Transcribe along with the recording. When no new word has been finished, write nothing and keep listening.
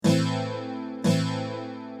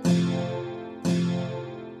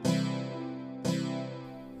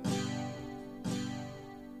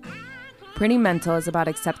Pretty Mental is about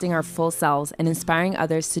accepting our full selves and inspiring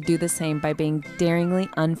others to do the same by being daringly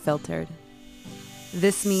unfiltered.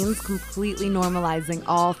 This means completely normalizing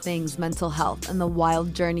all things mental health and the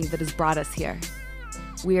wild journey that has brought us here.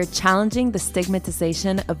 We are challenging the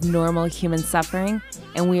stigmatization of normal human suffering,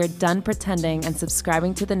 and we are done pretending and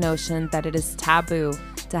subscribing to the notion that it is taboo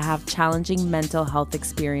to have challenging mental health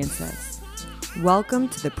experiences. Welcome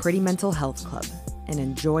to the Pretty Mental Health Club, and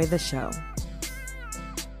enjoy the show.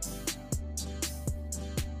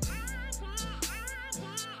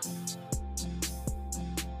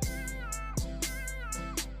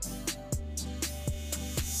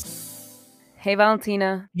 Hey,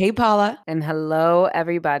 Valentina. Hey, Paula. And hello,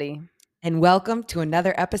 everybody. And welcome to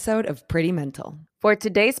another episode of Pretty Mental. For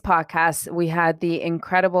today's podcast, we had the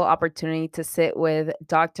incredible opportunity to sit with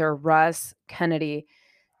Dr. Russ Kennedy.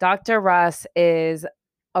 Dr. Russ is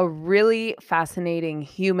a really fascinating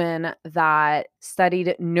human that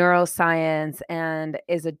studied neuroscience and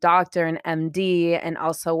is a doctor, an MD, and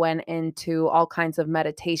also went into all kinds of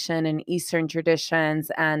meditation and Eastern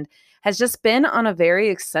traditions, and has just been on a very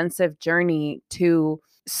extensive journey to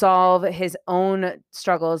solve his own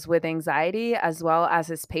struggles with anxiety as well as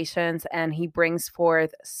his patients. And he brings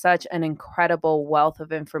forth such an incredible wealth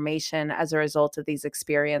of information as a result of these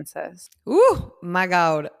experiences. Ooh, my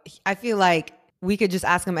God. I feel like we could just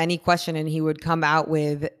ask him any question and he would come out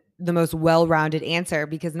with the most well-rounded answer,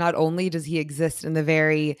 because not only does he exist in the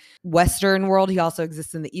very Western world, he also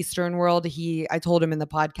exists in the Eastern world. I told him in the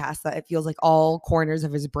podcast that it feels like all corners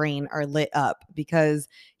of his brain are lit up because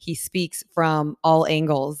he speaks from all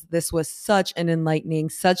angles. This was such an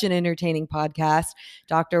enlightening, such an entertaining podcast.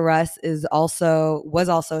 Dr. Russ was also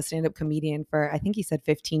a stand-up comedian for, I think he said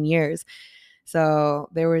 15 years. So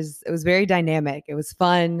it was very dynamic. It was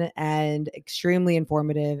fun and extremely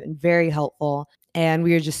informative and very helpful. And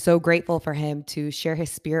we are just so grateful for him to share his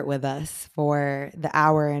spirit with us for the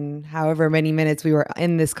hour and however many minutes we were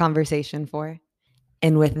in this conversation for.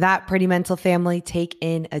 And with that, Pretty Mental family, take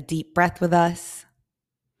in a deep breath with us.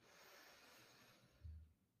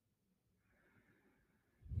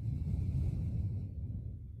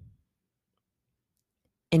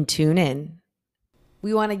 And tune in.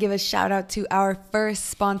 We want to give a shout out to our first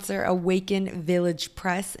sponsor, Awaken Village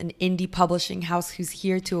Press, an indie publishing house who's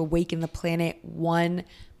here to awaken the planet one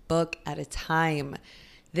book at a time.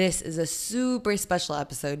 This is a super special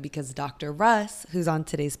episode because Dr. Russ, who's on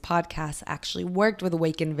today's podcast, actually worked with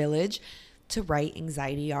Awaken Village to write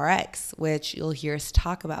Anxiety RX, which you'll hear us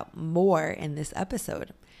talk about more in this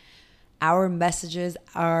episode. Our messages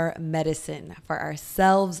are medicine for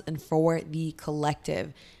ourselves and for the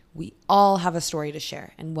collective. We all have a story to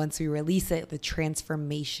share, and once we release it, the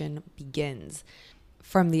transformation begins.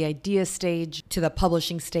 From the idea stage to the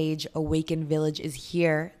publishing stage, Awaken Village is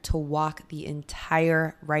here to walk the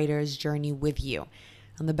entire writer's journey with you.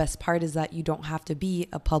 And the best part is that you don't have to be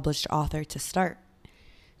a published author to start.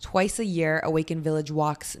 Twice a year, Awaken Village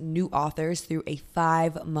walks new authors through a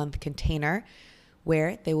 5-month container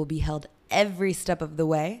where they will be held every step of the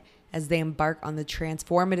way as they embark on the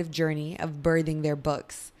transformative journey of birthing their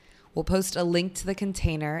books. We'll post a link to the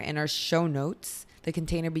container in our show notes. The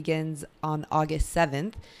container begins on August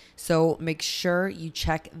 7th, so make sure you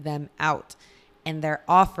check them out. And they're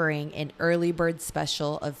offering an early bird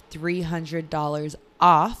special of $300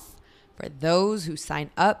 off for those who sign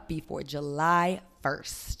up before July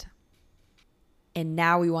 1st. And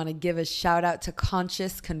now we want to give a shout out to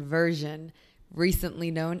Conscious Conversion, recently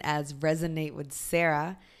known as Resonate with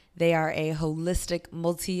Sarah. They are a holistic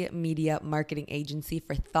multimedia marketing agency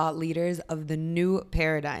for thought leaders of the new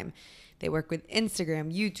paradigm. They work with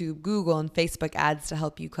Instagram, YouTube, Google, and Facebook ads to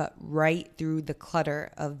help you cut right through the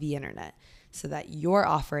clutter of the internet so that your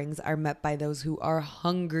offerings are met by those who are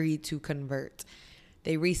hungry to convert.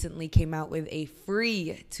 They recently came out with a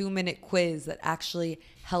free 2-minute quiz that actually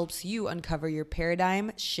helps you uncover your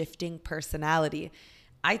paradigm shifting personality.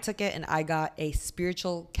 I took it and I got a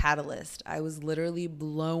spiritual catalyst. I was literally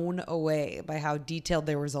blown away by how detailed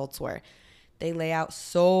their results were. They lay out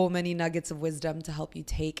so many nuggets of wisdom to help you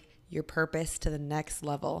take your purpose to the next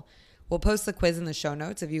level. We'll post the quiz in the show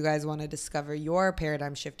notes if you guys want to discover your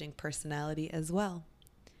paradigm shifting personality as well.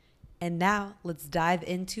 And now let's dive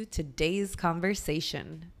into today's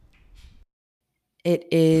conversation. It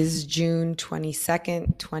is June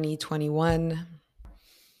 22nd, 2021.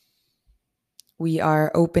 We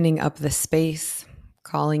are opening up the space,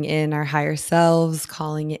 calling in our higher selves,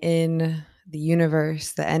 calling in the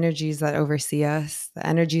universe, the energies that oversee us, the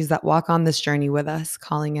energies that walk on this journey with us,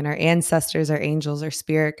 calling in our ancestors, our angels, our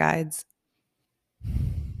spirit guides.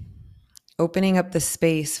 opening up the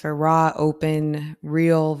space for raw, open,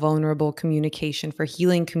 real, vulnerable communication, for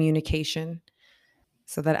healing communication,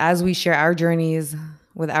 so that as we share our journeys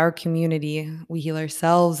with our community, we heal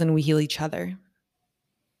ourselves and we heal each other.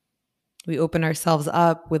 We open ourselves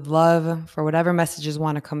up with love for whatever messages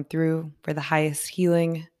want to come through, for the highest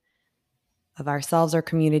healing of ourselves, our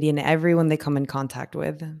community, and everyone they come in contact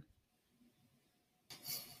with.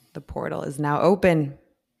 The portal is now open.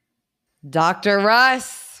 Dr.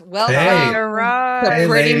 Russ, welcome. Hey. Dr. Russ. To Hey,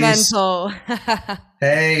 Pretty ladies. Mental.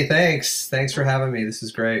 Hey, thanks. Thanks for having me. This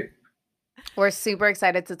is great. We're super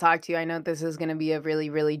excited to talk to you. I know this is going to be a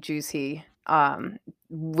really, really juicy,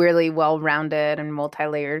 really well-rounded and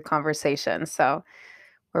multi-layered conversation. So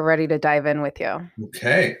we're ready to dive in with you.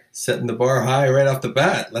 Okay. Setting the bar high right off the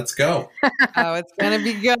bat. Let's go. Oh, it's going to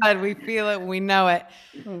be good. We feel it. We know it.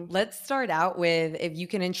 Mm. Let's start out with, if you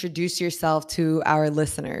can introduce yourself to our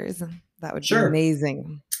listeners, that would be Sure.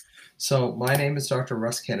 amazing. So my name is Dr.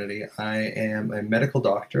 Russ Kennedy. I am a medical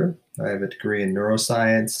doctor. I have a degree in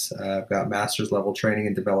neuroscience. I've got master's level training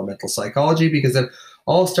in developmental psychology because it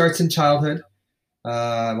all starts in childhood.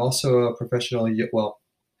 I'm also a professional,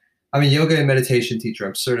 I'm a yoga and meditation teacher.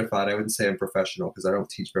 I'm certified. I wouldn't say I'm professional because I don't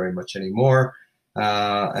teach very much anymore. And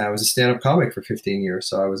I was a stand-up comic for 15 years.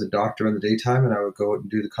 So I was a doctor in the daytime and I would go out and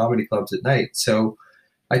do the comedy clubs at night. So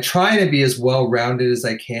I try to be as well-rounded as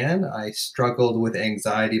I can. I struggled with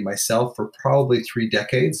anxiety myself for probably 3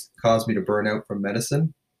 decades. It caused me to burn out from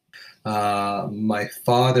medicine. My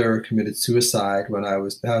father committed suicide when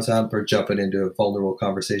we're jumping into a vulnerable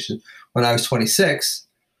conversation, when I was 26.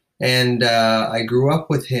 And I grew up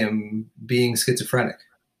with him being schizophrenic.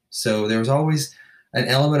 So there was always an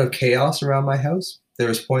element of chaos around my house. There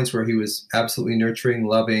was points where he was absolutely nurturing,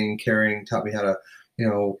 loving, caring, taught me how to,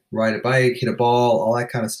 ride a bike, hit a ball, all that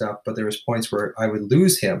kind of stuff. But there was points where I would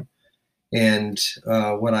lose him. And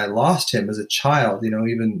when I lost him as a child,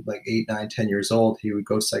 even like 8, 9, 10 years old, he would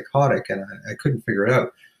go psychotic and I couldn't figure it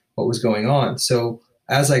out what was going on. So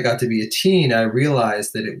as I got to be a teen, I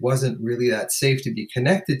realized that it wasn't really that safe to be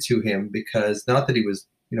connected to him, because not that he was,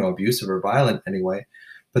 abusive or violent anyway,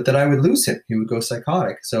 but that I would lose him. He would go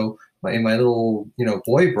psychotic. So in my little,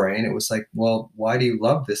 boy brain, it was like, well, why do you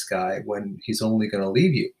love this guy when he's only going to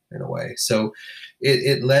leave you, in a way? So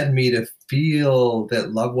it led me to feel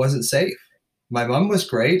that love wasn't safe. My mom was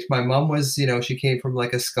great. My mom was, she came from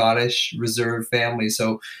like a Scottish reserve family.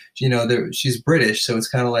 So, she's British. So it's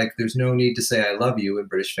kind of like there's no need to say I love you in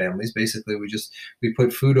British families. Basically, we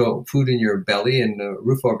put food in your belly and a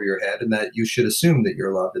roof over your head, and that you should assume that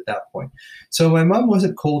you're loved at that point. So my mom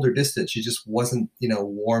wasn't cold or distant. She just wasn't,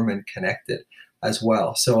 warm and connected as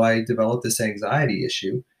well. So I developed this anxiety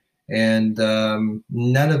issue. And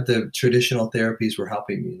none of the traditional therapies were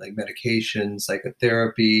helping me, like medication,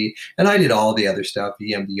 psychotherapy. And I did all the other stuff,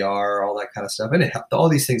 EMDR, all that kind of stuff. And it helped. All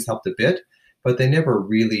these things helped a bit, but they never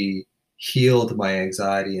really healed my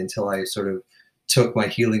anxiety until I sort of took my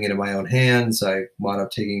healing into my own hands. I wound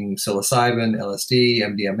up taking psilocybin, LSD,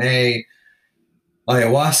 MDMA,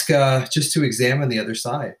 ayahuasca, just to examine the other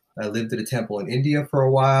side. I lived at a temple in India for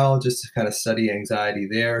a while, just to kind of study anxiety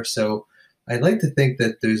there. So I'd like to think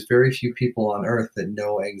that there's very few people on earth that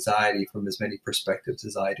know anxiety from as many perspectives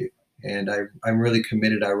as I do. And I'm really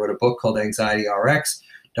committed. I wrote a book called Anxiety RX,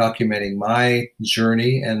 documenting my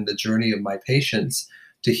journey and the journey of my patients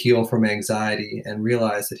to heal from anxiety, and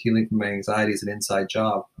realize that healing from anxiety is an inside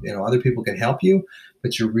job. Other people can help you,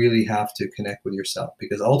 but you really have to connect with yourself,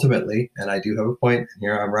 because ultimately, and I do have a point, and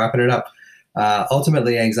here I'm wrapping it up,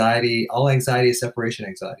 ultimately all anxiety is separation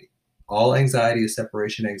anxiety. All anxiety is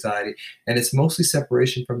separation anxiety, and it's mostly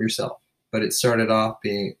separation from yourself. But it started off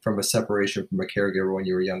being from a separation from a caregiver when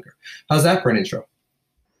you were younger. How's that for an intro?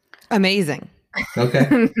 Amazing.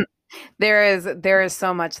 Okay. There is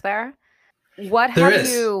so much there. Yeah,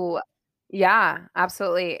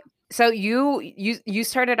 absolutely. So you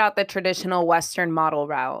started out the traditional Western model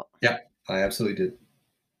route. Yeah, I absolutely did.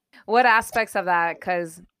 What aspects of that?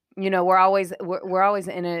 Because we're always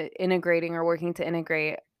integrating or working to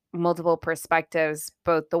integrate multiple perspectives,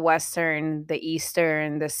 both the Western, the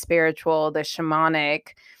Eastern, the spiritual, the shamanic.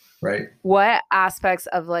 Right. What aspects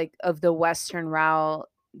of the Western route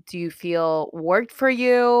do you feel worked for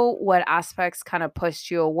you? What aspects kind of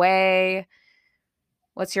pushed you away?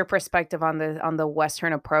 What's your perspective on the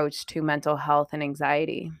Western approach to mental health and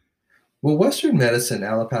anxiety? Well, Western medicine,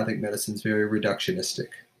 allopathic medicine, is very reductionistic,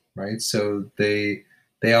 right? So they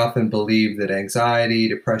often believe that anxiety,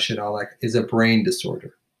 depression, all that is a brain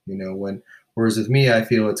disorder. Whereas with me, I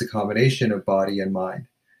feel it's a combination of body and mind.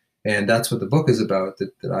 And that's what the book is about,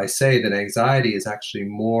 that I say that anxiety is actually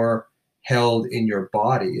more held in your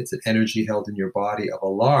body. It's an energy held in your body of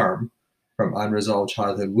alarm, from unresolved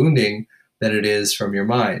childhood wounding than it is from your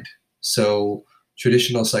mind. So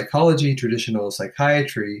traditional psychology, traditional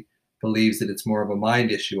psychiatry believes that it's more of a mind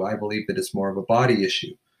issue. I believe that it's more of a body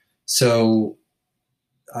issue. So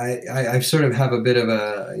I sort of have a bit of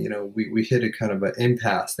a, we hit a kind of an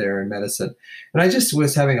impasse there in medicine. And I just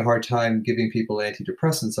was having a hard time giving people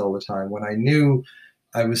antidepressants all the time when I knew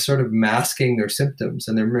I was sort of masking their symptoms,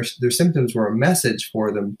 and their symptoms were a message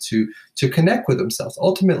for them to connect with themselves.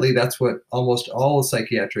 Ultimately, that's what almost all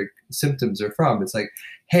psychiatric symptoms are from. It's like,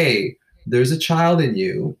 hey, there's a child in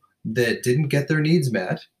you that didn't get their needs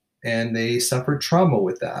met, and they suffered trauma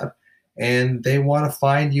with that, and they want to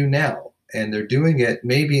find you now. And they're doing it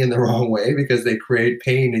maybe in the wrong way because they create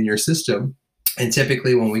pain in your system. And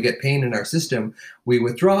typically when we get pain in our system, we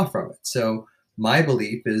withdraw from it. So my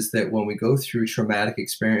belief is that when we go through traumatic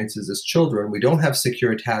experiences as children, we don't have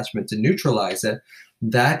secure attachment to neutralize it.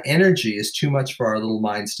 That energy is too much for our little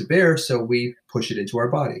minds to bear, so we push it into our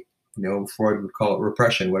body. Freud would call it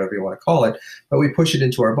repression, whatever you want to call it, but we push it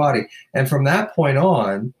into our body. And from that point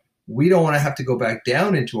on, we don't want to have to go back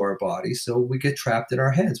down into our body, so we get trapped in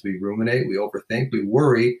our heads. We ruminate, we overthink, we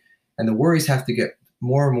worry, and the worries have to get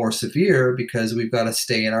more and more severe because we've got to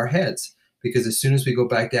stay in our heads. Because as soon as we go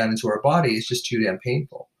back down into our body, it's just too damn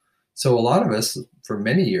painful. So a lot of us, for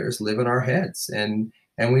many years, live in our heads, and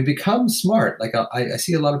we become smart. Like I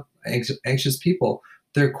see a lot of anxious people.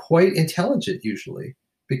 They're quite intelligent usually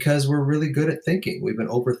because we're really good at thinking. We've been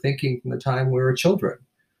overthinking from the time we were children.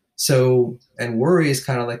 So, and worry is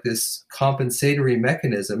kind of like this compensatory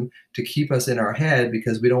mechanism to keep us in our head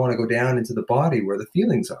because we don't want to go down into the body where the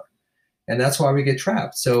feelings are. And that's why we get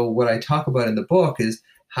trapped. So what I talk about in the book is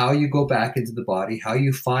how you go back into the body, how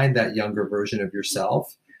you find that younger version of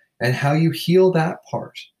yourself, and how you heal that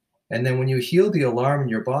part. And then when you heal the alarm in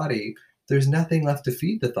your body, there's nothing left to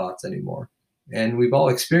feed the thoughts anymore. And we've all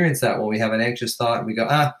experienced that when we have an anxious thought and we go,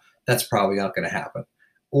 that's probably not going to happen.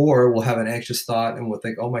 Or we'll have an anxious thought and we'll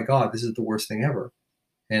think, oh my God, this is the worst thing ever.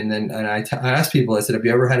 And then I asked people, I said, have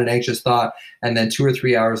you ever had an anxious thought and then 2 or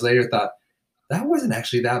 3 hours later thought, that wasn't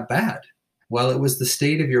actually that bad? Well, it was the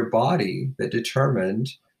state of your body that determined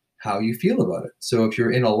how you feel about it. So if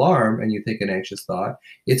you're in alarm and you think an anxious thought,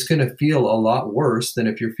 it's going to feel a lot worse than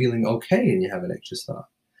if you're feeling okay and you have an anxious thought.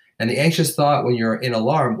 And the anxious thought when you're in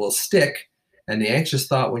alarm will stick, and the anxious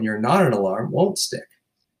thought when you're not in alarm won't stick.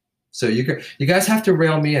 So you guys have to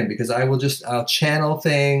rail me in because I'll channel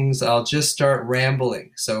things. I'll just start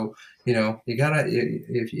rambling. So, you gotta,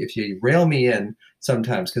 if you rail me in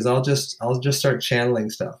sometimes, because I'll just start channeling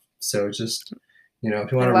stuff. So just,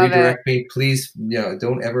 if you want to redirect me, please,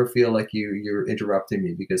 don't ever feel like you're interrupting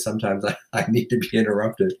me because sometimes I need to be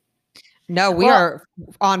interrupted. No, we are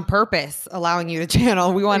on purpose allowing you to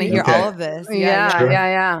channel. We want to hear all of this.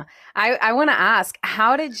 Yeah. I want to ask,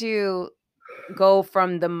 how did you go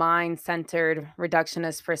from the mind-centered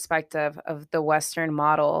reductionist perspective of the Western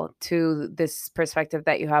model to this perspective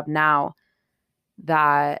that you have now,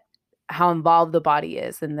 that how involved the body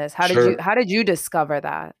is in this? How did you discover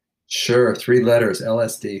that? Sure. 3 letters,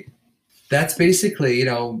 LSD. That's basically,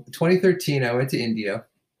 2013, I went to India.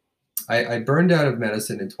 I burned out of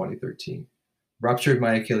medicine in 2013, ruptured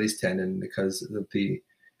my Achilles tendon because of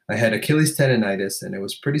I had Achilles tendonitis, and it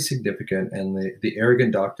was pretty significant. And the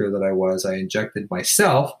arrogant doctor that I was, I injected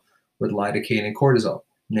myself with lidocaine and cortisol.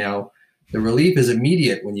 Now, the relief is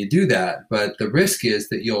immediate when you do that, but the risk is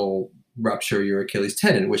that you'll rupture your Achilles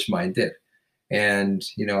tendon, which mine did. And,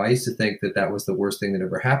 I used to think that was the worst thing that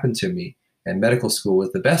ever happened to me, and medical school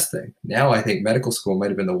was the best thing. Now I think medical school might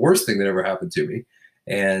have been the worst thing that ever happened to me.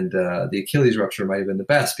 And the Achilles rupture might have been the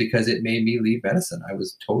best because it made me leave medicine. I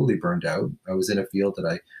was totally burned out. I was in a field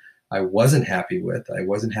that I wasn't happy with. I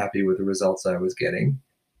wasn't happy with the results I was getting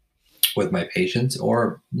with my patients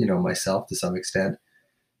or, myself to some extent.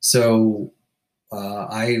 So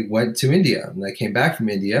I went to India, and I came back from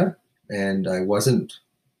India, and I wasn't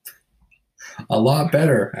a lot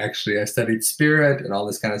better, actually. I studied spirit and all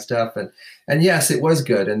this kind of stuff. And yes, it was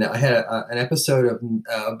good. And I had an episode of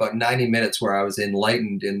about 90 minutes where I was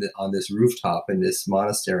enlightened on this rooftop in this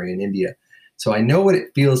monastery in India. So I know what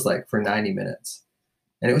it feels like for 90 minutes.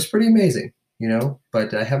 And it was pretty amazing,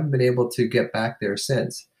 but I haven't been able to get back there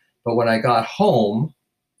since. But when I got home,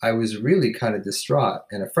 I was really kind of distraught.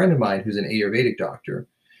 And a friend of mine who's an Ayurvedic doctor,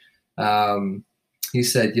 he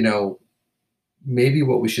said, maybe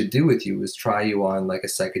what we should do with you is try you on like a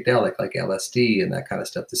psychedelic, like LSD and that kind of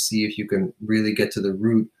stuff, to see if you can really get to the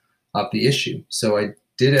root of the issue. So I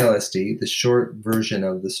did LSD. The short version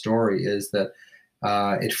of the story is that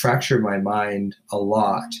it fractured my mind a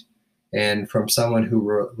lot. And from someone who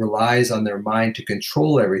relies on their mind to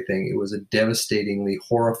control everything, it was a devastatingly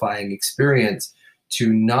horrifying experience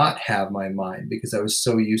to not have my mind, because I was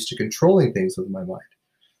so used to controlling things with my mind.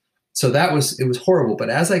 So it was horrible. But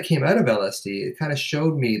as I came out of LSD, it kind of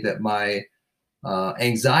showed me that my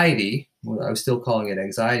anxiety, well, I was still calling it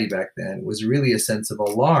anxiety back then, was really a sense of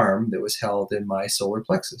alarm that was held in my solar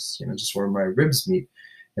plexus, just where my ribs meet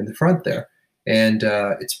in the front there. And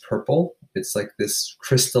it's purple. It's like this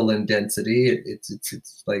crystalline density.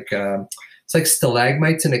 It's like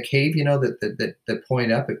stalagmites in a cave, that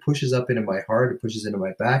point up. It pushes up into my heart. It pushes into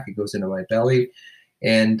my back. It goes into my belly,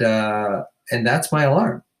 and that's my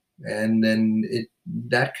alarm. And then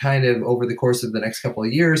that kind of, over the course of the next couple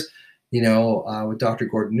of years, with Dr.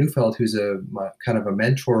 Gordon Neufeld, who's kind of a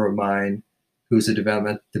mentor of mine, who's a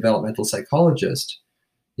developmental psychologist,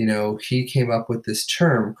 he came up with this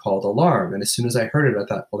term called alarm. And as soon as I heard it, I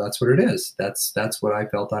thought, well, that's what it is. That's what I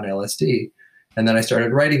felt on LSD. And then I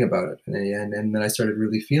started writing about it. And then I started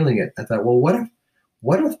really feeling it. I thought, well,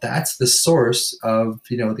 what if that's the source of,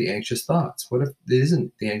 the anxious thoughts? What if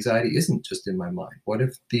the anxiety isn't just in my mind? What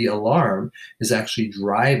if the alarm is actually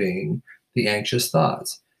driving the anxious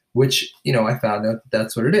thoughts? Which, I found out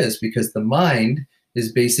that's what it is, because the mind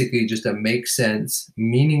is basically just a make sense,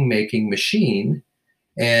 meaning making machine.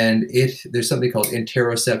 And there's something called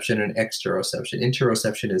interoception and exteroception.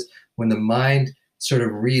 Interoception is when the mind sort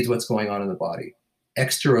of reads what's going on in the body.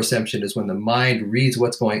 Exteroception is when the mind reads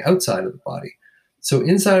what's going outside of the body. So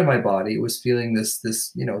inside of my body, it was feeling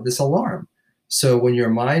this alarm. So when your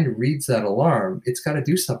mind reads that alarm, it's got to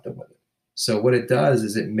do something with it. So what it does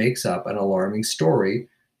is it makes up an alarming story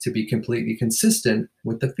to be completely consistent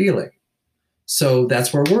with the feeling. So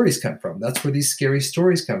that's where worries come from. That's where these scary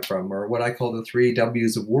stories come from, or what I call the 3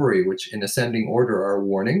 W's of worry, which in ascending order are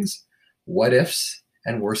warnings, what ifs,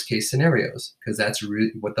 and worst case scenarios, because that's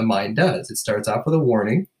really what the mind does. It starts off with a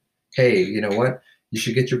warning. Hey, you know what? You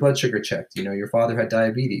should get your blood sugar checked. Your father had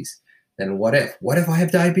diabetes. Then what if? What if I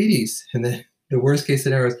have diabetes? And then the worst case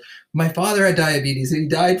scenario is, my father had diabetes and he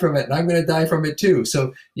died from it, and I'm going to die from it too.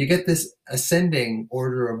 So you get this ascending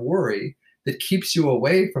order of worry that keeps you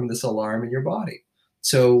away from this alarm in your body.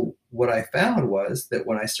 So what I found was that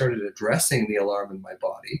when I started addressing the alarm in my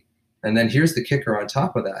body, and then here's the kicker on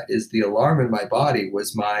top of that, is the alarm in my body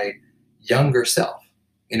was my younger self,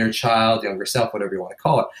 inner child, younger self, whatever you want to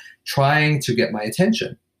call it, trying to get my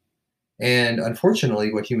attention. And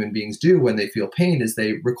unfortunately, what human beings do when they feel pain is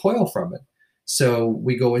they recoil from it. So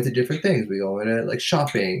we go into different things. We go into like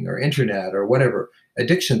shopping or internet or whatever,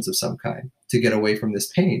 addictions of some kind, to get away from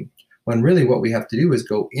this pain. When really what we have to do is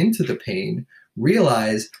go into the pain,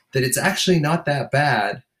 realize that it's actually not that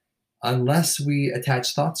bad unless we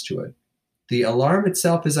attach thoughts to it. The alarm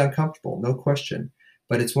itself is uncomfortable, no question.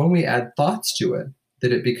 But it's when we add thoughts to it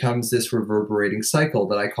that it becomes this reverberating cycle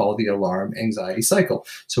that I call the alarm anxiety cycle.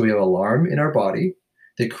 So we have alarm in our body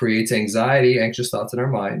that creates anxiety, anxious thoughts in our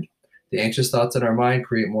mind. The anxious thoughts in our mind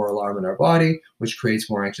create more alarm in our body, which creates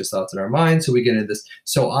more anxious thoughts in our mind. So we get into this.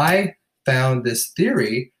 So I found this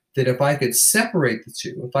theory that if I could separate the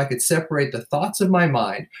two, if I could separate the thoughts of my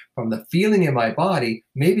mind from the feeling in my body,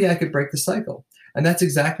 maybe I could break the cycle. And that's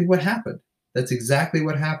exactly what happened. That's exactly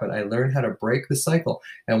what happened. I learned how to break the cycle.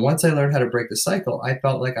 And once I learned how to break the cycle, I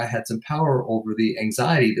felt like I had some power over the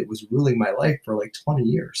anxiety that was ruling my life for like 20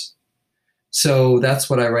 years. So that's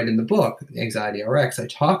what I write in the book, Anxiety RX. I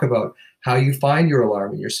talk about how you find your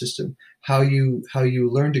alarm in your system, how you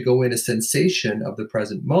learn to go in a sensation of the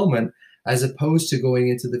present moment, as opposed to going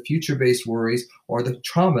into the future-based worries or the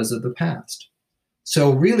traumas of the past.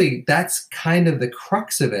 So really, that's kind of the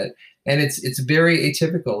crux of it. And it's very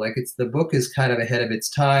atypical. Like the book is kind of ahead of its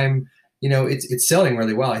time. It's selling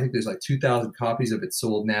really well. I think there's like 2,000 copies of it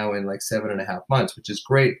sold now in like 7.5 months, which is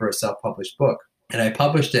great for a self-published book. And I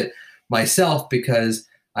published it myself because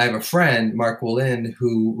I have a friend, Mark Wallin,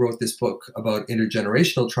 who wrote this book about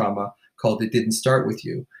intergenerational trauma called It Didn't Start With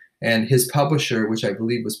You. And his publisher, which I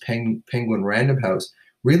believe was Penguin Random House,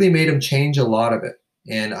 really made him change a lot of it.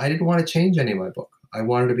 And I didn't want to change any of my book. I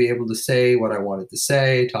wanted to be able to say what I wanted to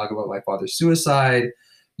say, talk about my father's suicide,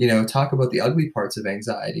 talk about the ugly parts of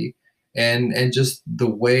anxiety, and just the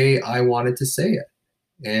way I wanted to say it.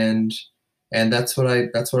 And that's what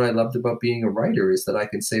I loved about being a writer, is that I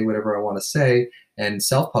can say whatever I want to say, and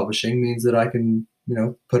self-publishing means that I can,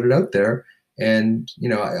 put it out there. And,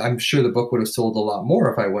 I'm sure the book would have sold a lot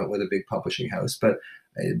more if I went with a big publishing house, but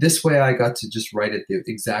this way I got to just write it the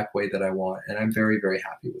exact way that I want. And I'm very, very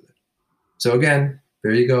happy with it. So again,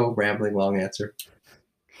 there you go, rambling, long answer.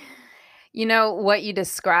 What you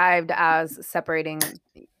described as separating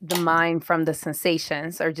the mind from the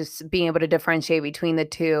sensations, or just being able to differentiate between the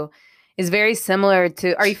two, is very similar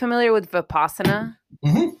to, are you familiar with Vipassana?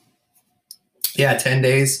 Mm-hmm. Yeah, 10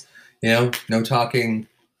 days, no talking,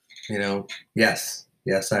 yes.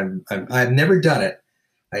 I've never done it.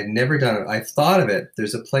 I've never done it. I've thought of it.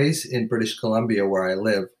 There's a place in British Columbia where I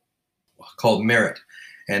live called Merritt,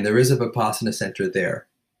 and there is a Vipassana center there,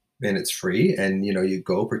 and it's free. And you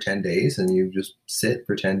go for 10 days and you just sit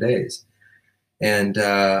for 10 days. And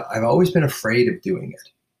I've always been afraid of doing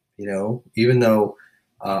it, even though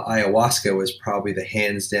ayahuasca was probably the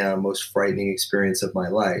hands down most frightening experience of my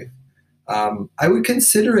life. I would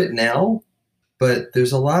consider it now, but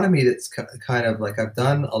there's a lot of me that's kind of like, I've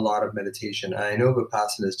done a lot of meditation. I know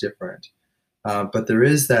Vipassana is different, but there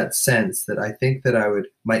is that sense that I think that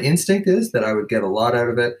my instinct is that I would get a lot out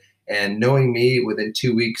of it. And knowing me, within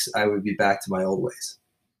 2 weeks, I would be back to my old ways.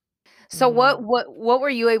 So what were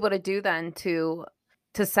you able to do then to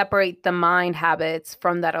separate the mind habits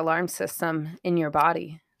from that alarm system in your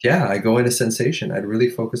body? Yeah, I go into sensation. I'd really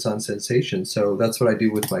focus on sensation. So that's what I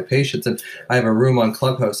do with my patients. And I have a room on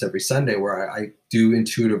Clubhouse every Sunday where I do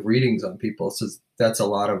intuitive readings on people. So that's a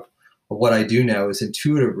lot of what I do now is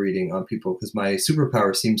intuitive reading on people, because my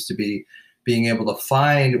superpower seems to be being able to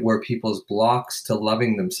find where people's blocks to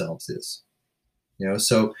loving themselves is.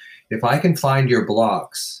 So if I can find your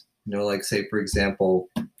blocks, like say, for example,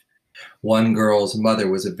 one girl's mother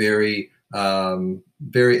was a very,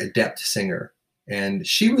 very adept singer. And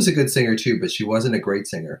she was a good singer too, but she wasn't a great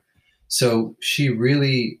singer. So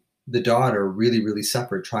the daughter really, really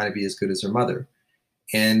suffered trying to be as good as her mother,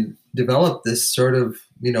 and developed this sort of,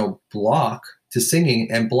 block to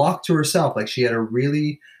singing, and block to herself. Like, she had a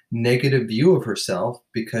really negative view of herself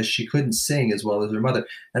because she couldn't sing as well as her mother.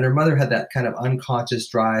 And her mother had that kind of unconscious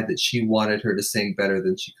drive that she wanted her to sing better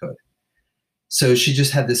than she could. So she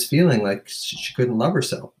just had this feeling like she couldn't love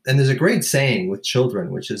herself. And there's a great saying with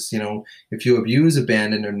children, which is, if you abuse,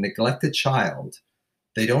 abandon, or neglect a child,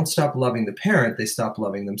 they don't stop loving the parent, they stop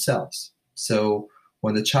loving themselves. So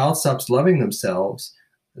when the child stops loving themselves,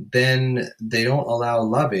 then they don't allow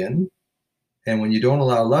love in. And when you don't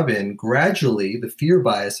allow love in, gradually the fear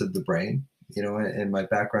bias of the brain, and my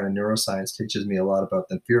background in neuroscience teaches me a lot about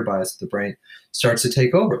the fear bias of the brain, starts to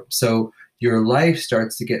take over. So your life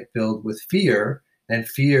starts to get filled with fear, and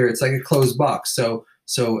fear, it's like a closed box. So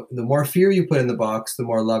the more fear you put in the box, the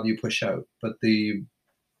more love you push out. But the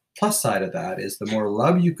plus side of that is the more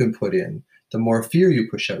love you can put in, the more fear you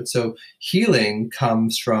push out. So healing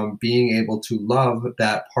comes from being able to love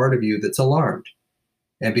that part of you that's alarmed.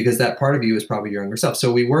 And because that part of you is probably your younger self.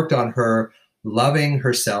 So we worked on her loving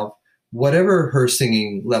herself, whatever her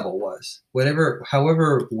singing level was,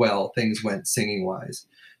 however well things went singing wise.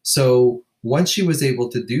 So once she was able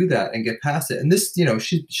to do that and get past it, and this,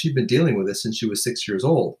 she'd been dealing with this since she was 6 years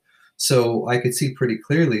old. So I could see pretty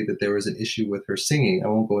clearly that there was an issue with her singing. I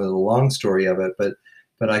won't go into the long story of it, but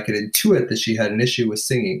I could intuit that she had an issue with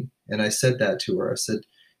singing. And I said that to her. I said,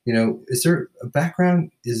 is there a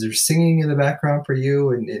background? Is there singing in the background for you?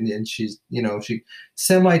 And she's, she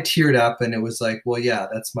semi-teared up, and it was like, well, yeah,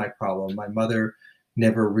 that's my problem. My mother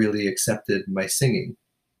never really accepted my singing.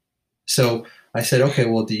 So I said, okay,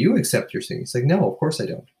 well, do you accept your singing? He's like, no, of course I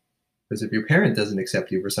don't. Because if your parent doesn't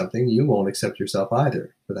accept you for something, you won't accept yourself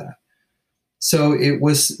either for that. So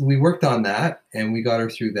we worked on that, and we got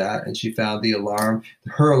her through that, and she found the alarm.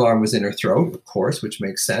 Her alarm was in her throat, of course, which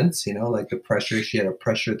makes sense, like the pressure. She had a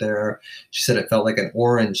pressure there. She said it felt like an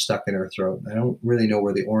orange stuck in her throat. I don't really know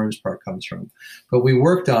where the orange part comes from, but we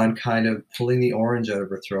worked on kind of pulling the orange out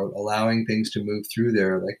of her throat, allowing things to move through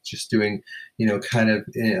there, like just doing, kind of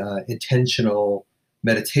intentional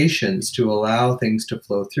meditations to allow things to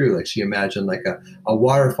flow through. Like, she imagined like a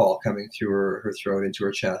waterfall coming through her throat into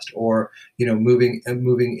her chest, or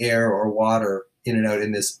moving air or water in and out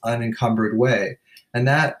in this unencumbered way. And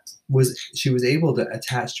she was able to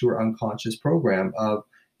attach to her unconscious program of,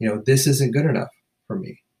 this isn't good enough for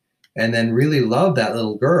me. And then really love that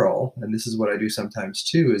little girl. And this is what I do sometimes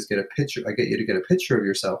too, is get a picture. I get you to get a picture of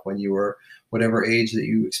yourself when you were whatever age that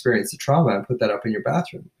you experienced the trauma, and put that up in your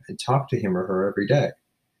bathroom and talk to him or her every day.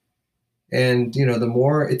 And, the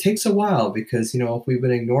more, it takes a while, because, if we've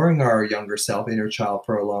been ignoring our younger self, inner child,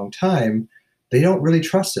 for a long time, they don't really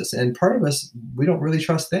trust us. And part of us, we don't really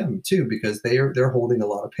trust them too, because they're holding a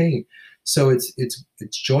lot of pain. So it's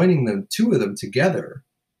joining them, two of them together,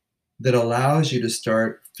 that allows you to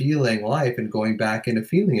start feeling life and going back into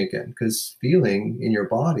feeling again. Because feeling in your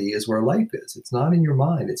body is where life is. It's not in your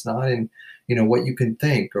mind. It's not in, what you can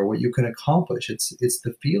think or what you can accomplish. It's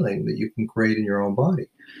the feeling that you can create in your own body.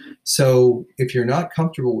 So if you're not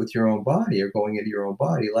comfortable with your own body or going into your own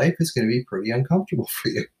body, life is going to be pretty uncomfortable for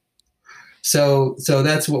you. So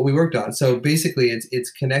that's what we worked on. So basically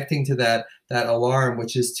it's connecting to that alarm,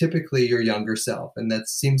 which is typically your younger self. And that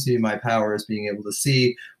seems to be my power, is being able to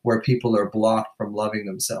see where people are blocked from loving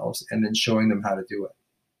themselves and then showing them how to do it.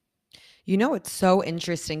 You know what's so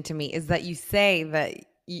interesting to me is that you say that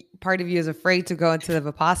part of you is afraid to go into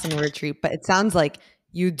the Vipassana retreat, but it sounds like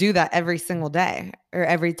you do that every single day, or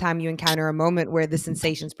every time you encounter a moment where the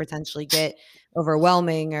sensations potentially get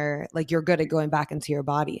overwhelming, or like you're good at going back into your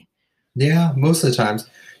body. Yeah, most of the times.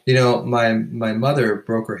 My mother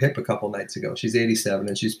broke her hip a couple nights ago. She's 87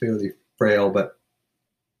 and she's fairly frail, but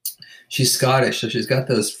she's Scottish, so she's got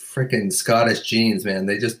those freaking Scottish genes, man.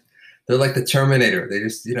 They're like the Terminator. They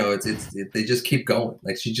just, they just keep going.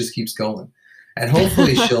 Like, she just keeps going, and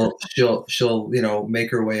hopefully she'll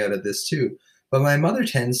make her way out of this too. But my mother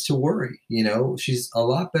tends to worry. She's a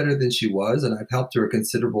lot better than she was, and I've helped her a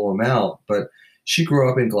considerable amount. But she grew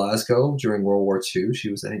up in Glasgow during World War II. She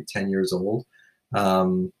was, I think, 10 years old.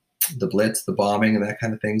 The Blitz, the bombing, and that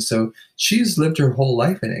kind of thing. So she's lived her whole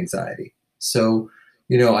life in anxiety. So,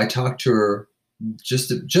 I talked to her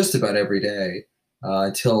just about every day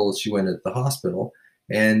until she went to the hospital.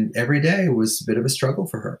 And every day was a bit of a struggle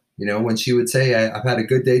for her. When she would say, I've had a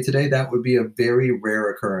good day today, that would be a very rare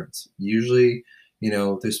occurrence. Usually,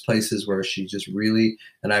 there's places where she just really,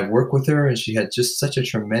 and I've worked with her, and she had just such a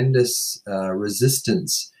tremendous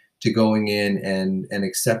resistance to going in and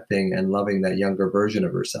accepting and loving that younger version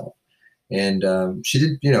of herself. And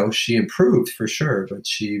she did, she improved for sure, but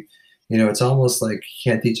she, it's almost like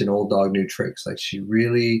you can't teach an old dog new tricks. Like, she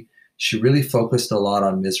really focused a lot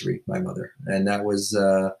on misery, my mother. And that was,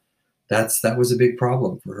 that was a big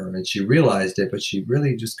problem for her. And she realized it, but she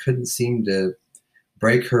really just couldn't seem to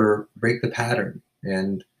break the pattern.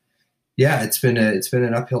 And yeah, it's been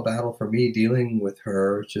an uphill battle for me dealing with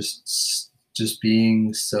her, just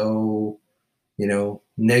being so,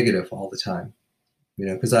 negative all the time,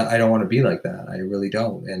 because I don't want to be like that. I really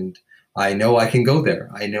don't. And I know I can go there.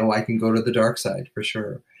 I know I can go to the dark side for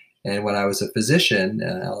sure. And when I was a physician,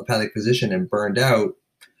 an allopathic physician, and burned out,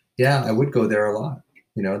 yeah, I would go there a lot.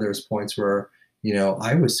 There was points where,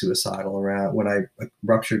 I was suicidal around when I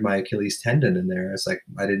ruptured my Achilles tendon in there. It's like,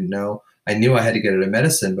 I didn't know. I knew I had to get out of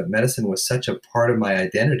medicine, but medicine was such a part of my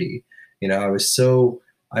identity. I was so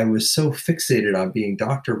fixated on being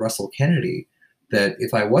Dr. Russell Kennedy that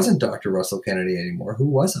if I wasn't Dr. Russell Kennedy anymore, who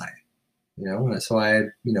was I? And so I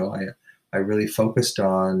really focused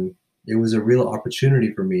on, it was a real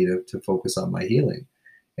opportunity for me to focus on my healing.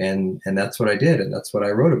 And that's what I did. And that's what I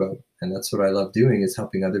wrote about. And that's what I love doing, is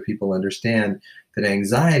helping other people understand that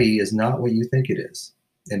anxiety is not what you think it is.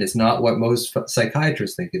 And it's not what most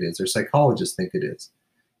psychiatrists think it is, or psychologists think it is.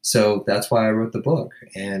 So that's why I wrote the book.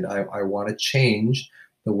 And I want to change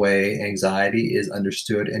the way anxiety is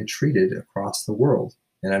understood and treated across the world.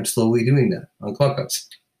 And I'm slowly doing that on Clubhouse.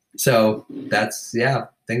 So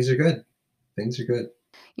things are good. Things are good.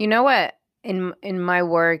 You know what? In my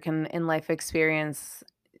work and in life experience,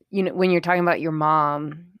 when you're talking about your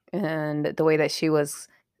mom and the way that she was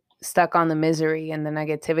stuck on the misery and the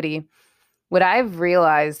negativity, what I've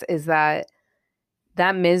realized is that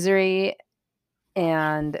misery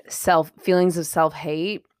and feelings of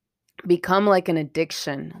self-hate become like an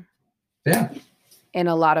addiction. Yeah. In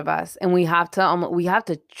a lot of us, and we have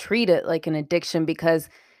to treat it like an addiction, because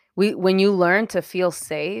when you learn to feel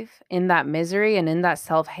safe in that misery and in that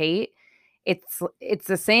self-hate, it's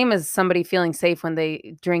the same as somebody feeling safe when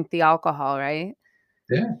they drink the alcohol, right?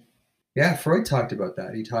 Yeah, Freud talked about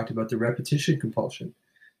that. He talked about the repetition compulsion.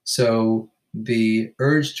 So the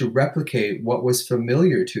urge to replicate what was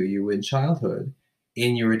familiar to you in childhood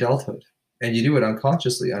in your adulthood, and you do it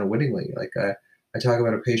unconsciously, unwittingly. Like, I talk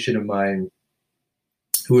about a patient of mine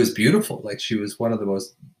who was beautiful. Like, she was one of the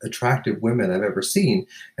most attractive women I've ever seen.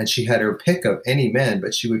 And she had her pick of any men,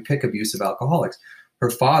 but she would pick abusive alcoholics. Her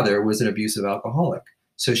father was an abusive alcoholic.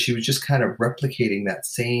 So she was just kind of replicating that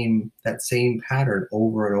same pattern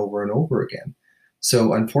over and over and over again.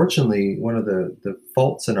 So unfortunately, one of the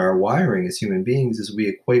faults in our wiring as human beings is we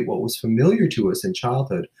equate what was familiar to us in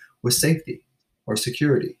childhood with safety or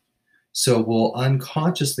security. So we'll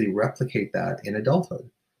unconsciously replicate that in adulthood.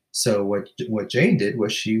 So what Jane did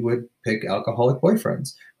was she would pick alcoholic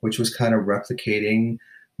boyfriends, which was kind of replicating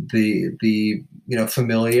the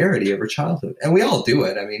familiarity of her childhood. And we all do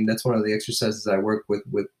it. I mean, that's one of the exercises I work with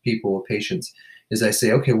people, with patients, is I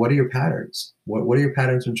say, okay, what are your patterns? What are your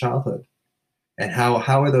patterns from childhood? And how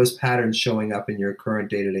are those patterns showing up in your current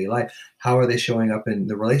day-to-day life? How are they showing up in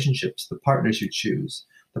the relationships, the partners you choose,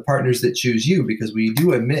 the partners that choose you? Because we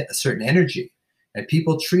do emit a certain energy, and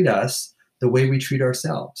people treat us the way we treat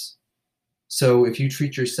ourselves. So if you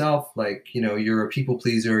treat yourself like, you're a people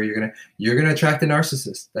pleaser, you're gonna attract a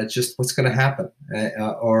narcissist. That's just what's gonna happen,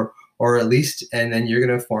 or at least, and then you're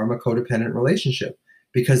gonna form a codependent relationship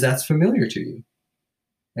because that's familiar to you.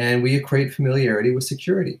 And we equate familiarity with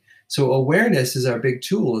security. So awareness is our big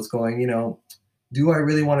tool. It's going, do I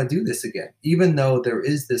really want to do this again? Even though there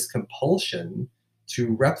is this compulsion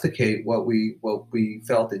to replicate what we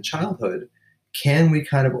felt in childhood, can we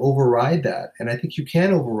kind of override that? And I think you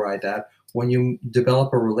can override that when you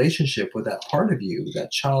develop a relationship with that part of you,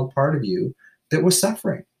 that child part of you that was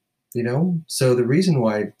suffering. So the reason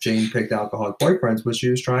why Jane picked alcoholic boyfriends was she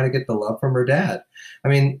was trying to get the love from her dad. I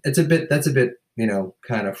mean, that's a bit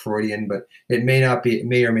kind of Freudian, but it may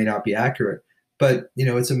or may not be accurate. But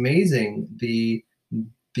it's amazing the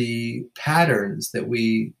patterns that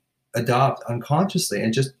we adopt unconsciously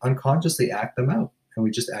and just unconsciously act them out, and we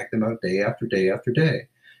just act them out day after day after day.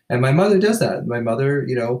 And my mother does that. My mother,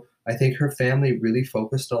 I think her family really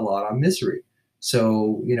focused a lot on misery.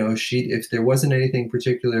 So, if there wasn't anything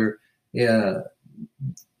particular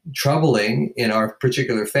troubling in our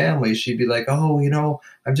particular family, she'd be like, oh,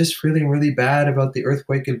 I'm just feeling really bad about the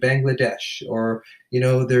earthquake in Bangladesh, or,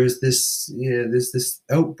 there's this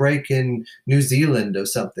outbreak in New Zealand or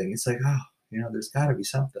something. It's like, oh, there's got to be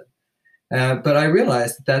something. But I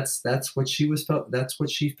realized that's what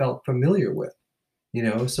she felt familiar with,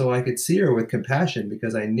 so I could see her with compassion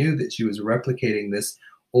because I knew that she was replicating this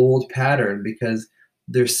old pattern because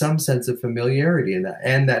there's some sense of familiarity in that,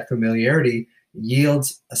 and that familiarity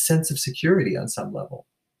yields a sense of security on some level.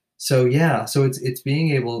 So it's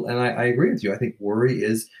being able, and I agree with you. I think worry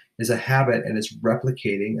is a habit, and it's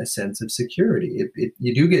replicating a sense of security.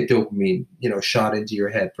 You do get dopamine, shot into your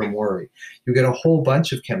head from worry. You get a whole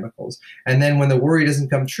bunch of chemicals, and then when the worry doesn't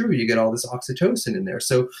come true, you get all this oxytocin in there.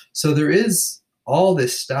 So there is all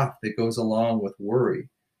this stuff that goes along with worry.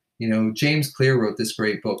 James Clear wrote this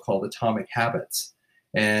great book called Atomic Habits.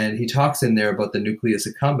 And he talks in there about the nucleus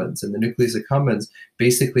accumbens, and the nucleus accumbens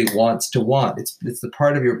basically wants to want. It's the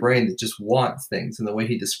part of your brain that just wants things. And the way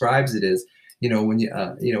he describes it is, when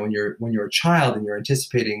you're a child and you're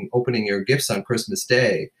anticipating opening your gifts on Christmas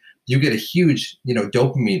Day, you get a huge,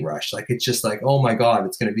 dopamine rush. Like it's just like, oh my God,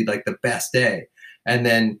 it's going to be like the best day. And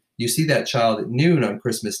then you see that child at noon on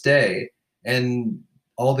Christmas Day, and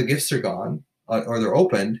all the gifts are gone, or they're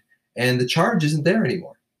opened, and the charge isn't there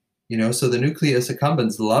anymore. So the nucleus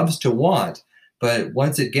accumbens loves to want, but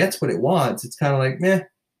once it gets what it wants, it's kind of like, meh,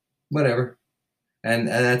 whatever. And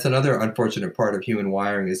that's another unfortunate part of human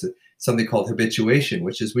wiring, is something called habituation,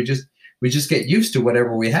 which is we just get used to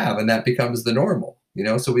whatever we have, and that becomes the normal.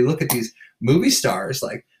 So we look at these movie stars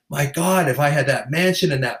like, my God, if I had that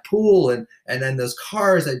mansion and that pool and then those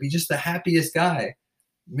cars, I'd be just the happiest guy.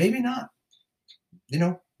 Maybe not.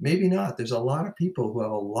 Maybe not. There's a lot of people who have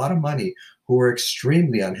a lot of money who are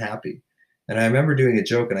extremely unhappy. And I remember doing a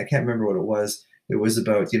joke, and I can't remember what it was. It was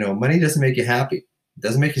about, money doesn't make you happy. It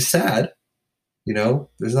doesn't make you sad. It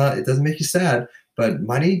doesn't make you sad, but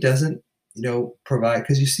money doesn't, provide,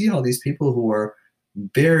 because you see all these people who are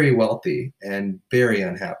very wealthy and very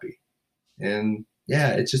unhappy. And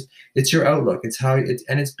yeah, it's your outlook.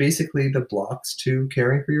 It's basically the blocks to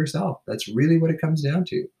caring for yourself. That's really what it comes down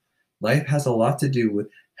to. Life has a lot to do with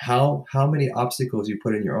how many obstacles you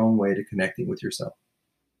put in your own way to connecting with yourself.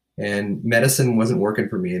 And medicine wasn't working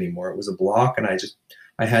for me anymore. It was a block, and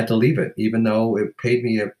I had to leave it, even though it paid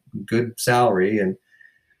me a good salary and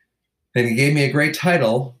it gave me a great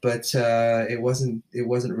title, but it wasn't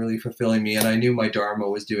really fulfilling me. And I knew my dharma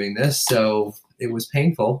was doing this, so it was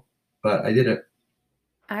painful, but I did it.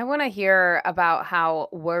 I want to hear about how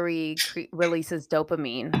worry releases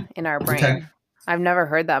dopamine in our brain. Okay. I've never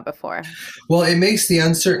heard that before. Well, it makes the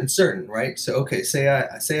uncertain certain, right? So, okay, say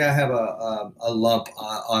I have a lump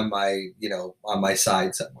on my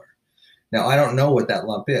side somewhere. Now, I don't know what that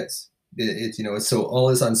lump is. It's so all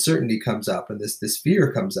this uncertainty comes up, and this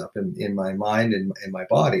fear comes up in my mind and in my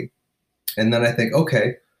body, and then I think,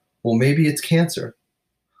 okay, well, maybe it's cancer.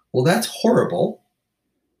 Well, that's horrible,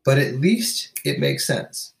 but at least it makes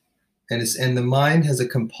sense. And the mind has a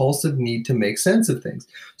compulsive need to make sense of things.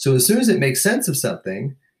 So as soon as it makes sense of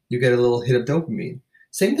something, you get a little hit of dopamine.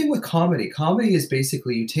 Same thing with comedy. Comedy is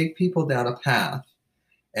basically you take people down a path,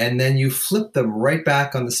 and then you flip them right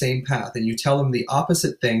back on the same path, and you tell them the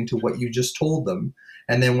opposite thing to what you just told them.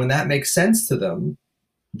 And then when that makes sense to them,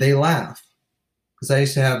 they laugh. Because I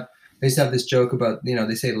used to have this joke about,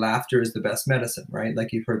 they say laughter is the best medicine, right?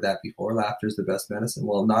 Like you've heard that before. Laughter is the best medicine.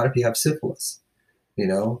 Well, not if you have syphilis. You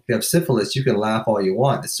know, if you have syphilis, you can laugh all you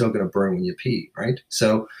want. It's still going to burn when you pee, right?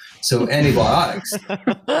 So antibiotics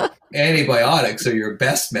are your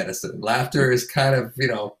best medicine. Laughter is kind of, you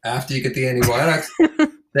know, after you get the antibiotics,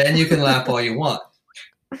 then you can laugh all you want.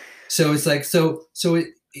 So it's like,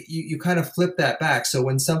 you kind of flip that back. So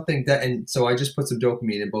when something that, and so I just put some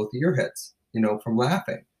dopamine in both of your heads, you know, from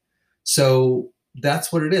laughing. So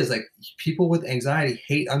that's what it is. Like, people with anxiety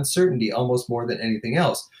hate uncertainty almost more than anything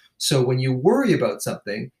else. So when you worry about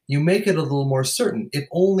something, you make it a little more certain, if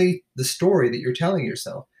only the story that you're telling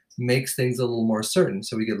yourself makes things a little more certain.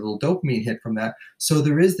 So we get a little dopamine hit from that. So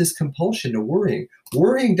there is this compulsion to worrying.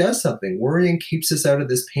 Worrying does something. Worrying keeps us out of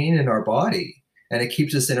this pain in our body, and it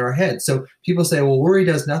keeps us in our head. So people say, well, worry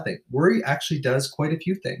does nothing. Worry actually does quite a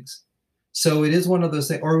few things. So it is one of those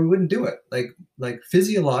things, or we wouldn't do it. Like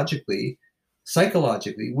physiologically,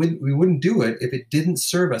 psychologically, we wouldn't do it if it didn't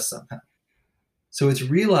serve us somehow. So it's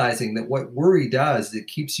realizing that what worry does is it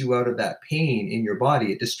keeps you out of that pain in your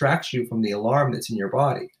body. It distracts you from the alarm that's in your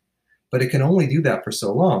body. But it can only do that for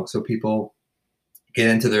so long. So people get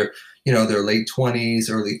into their late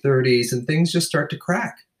 20s, early 30s, and things just start to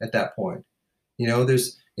crack at that point. You know,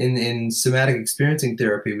 there's in somatic experiencing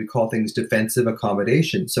therapy, we call things defensive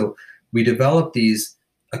accommodation. So we develop these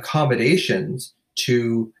accommodations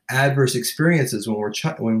to adverse experiences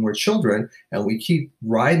when we're children, and we keep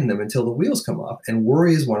riding them until the wheels come off. And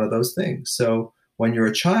worry is one of those things. So when you're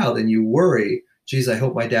a child and you worry, geez, I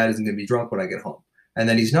hope my dad isn't going to be drunk when I get home. And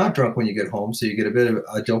then he's not drunk when you get home, so you get a bit of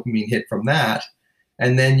a dopamine hit from that.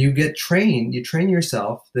 And then you train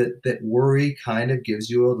yourself that worry kind of gives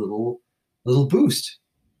you a little boost,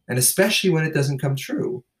 and especially when it doesn't come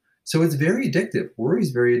true. So it's very addictive. Worry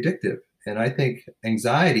is very addictive. And I think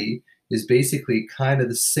anxiety is basically kind of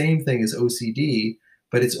the same thing as OCD,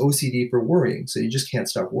 but it's OCD for worrying. So you just can't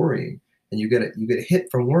stop worrying. And you get a hit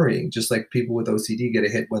from worrying, just like people with OCD get a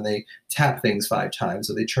hit when they tap things 5 times,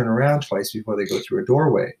 or they turn around twice before they go through a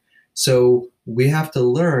doorway. So we have to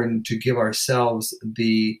learn to give ourselves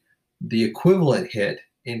the equivalent hit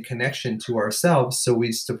in connection to ourselves. So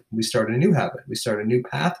we start a new habit. We start a new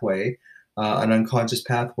pathway, an unconscious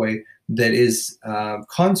pathway that is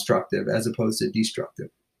constructive as opposed to destructive.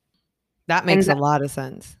 That makes a lot of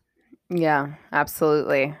sense. Yeah,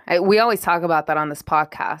 absolutely. We always talk about that on this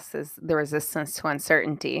podcast, is the resistance to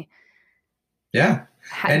uncertainty. Yeah.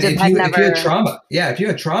 And if you had trauma, if you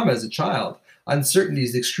had trauma as a child, uncertainty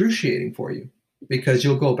is excruciating for you, because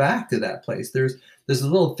you'll go back to that place. There's a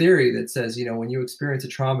little theory that says, you know, when you experience a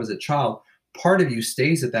trauma as a child, part of you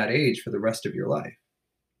stays at that age for the rest of your life,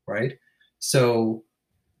 right? So,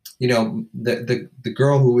 you know, the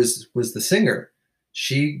girl who was the singer,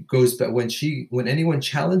 she goes back when anyone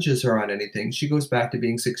challenges her on anything, she goes back to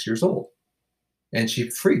being 6 years old, and she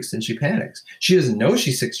freaks and she panics. She doesn't know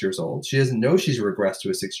she's 6 years old. She doesn't know she's regressed to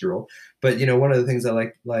a 6-year-old. But, you know, one of the things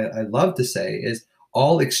I love to say is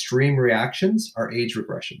all extreme reactions are age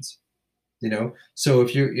regressions. You know, so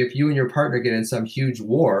if you and your partner get in some huge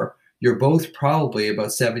war, you're both probably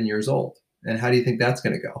about 7 years old. And how do you think that's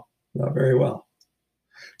going to go? Not very well.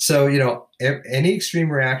 So, you know, any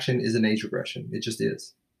extreme reaction is an age regression. It just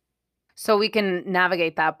is. So we can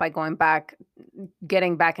navigate that by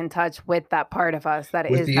getting back in touch with that part of us that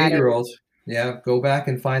with is the 8-year-old. Yeah, go back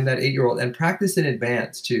and find that 8-year-old and practice in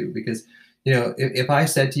advance too. Because, you know, if I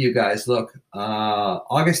said to you guys, look,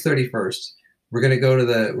 August 31st, we're gonna go to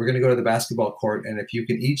the basketball court, and if you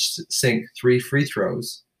can each sink 3 free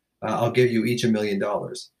throws, I'll give you each $1 million.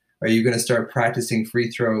 Are you going to start practicing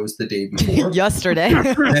free throws the day before? Yesterday.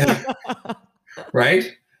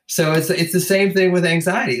 Right? So it's the same thing with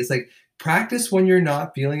anxiety. It's like, practice when you're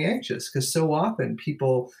not feeling anxious, because so often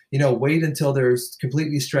people, you know, wait until they're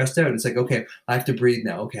completely stressed out. It's like, okay, I have to breathe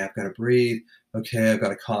now. Okay, I've got to breathe. Okay, I've got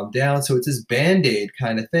to calm down. So it's this Band-Aid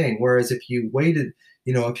kind of thing. Whereas if you waited,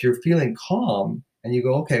 you know, if you're feeling calm and you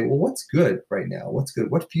go, okay, well, what's good right now? What's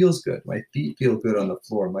good? What feels good? My feet feel good on the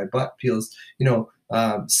floor. My butt feels, you know,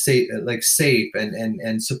 safe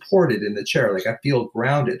and supported in the chair. Like, I feel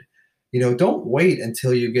grounded. You know, don't wait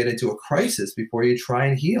until you get into a crisis before you try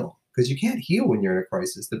and heal, because you can't heal when you're in a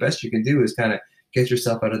crisis. The best you can do is kind of get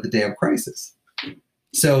yourself out of the damn crisis.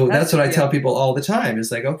 So that's what I tell people all the time.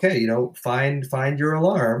 It's like, okay, you know, find your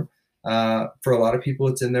alarm. For a lot of people,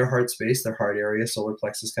 it's in their heart space, their heart area, solar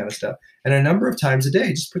plexus kind of stuff. And a number of times a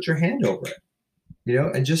day, just put your hand over it, you know,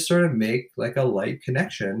 and just sort of make like a light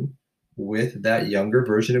connection with that younger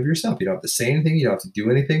version of yourself. You don't have to say anything. You don't have to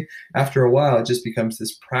do anything. After a while, it just becomes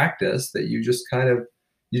this practice that you just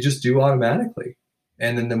do automatically.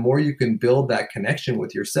 And then the more you can build that connection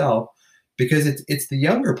with yourself, because it's the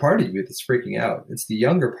younger part of you that's freaking out. It's the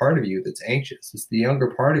younger part of you that's anxious. It's the younger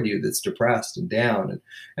part of you that's depressed and down,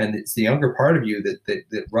 and it's the younger part of you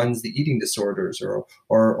that runs the eating disorders or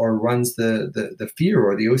runs the fear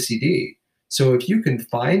or the OCD. So if you can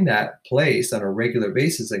find that place on a regular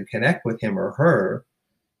basis and connect with him or her,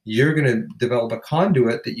 you're going to develop a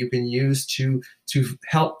conduit that you can use to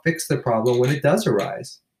help fix the problem when it does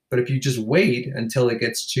arise. But if you just wait until it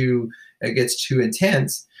gets too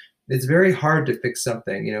intense, it's very hard to fix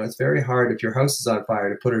something. It's very hard if your house is on fire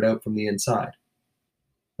to put it out from the inside,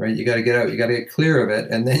 right? You got to get out, you got to get clear of it,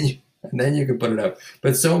 and then you can put it out.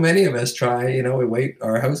 But so many of us try, we wait,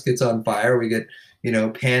 our house gets on fire, we get,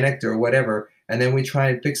 panicked or whatever, and then we try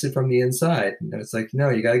and fix it from the inside. And it's like, no,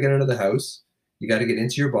 you got to get out of the house, you got to get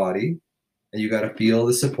into your body, and you got to feel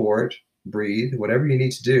the support, breathe, whatever you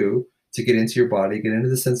need to do to get into your body, get into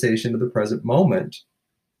the sensation of the present moment.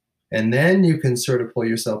 And then you can sort of pull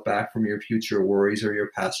yourself back from your future worries or your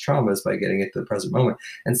past traumas by getting it to the present moment.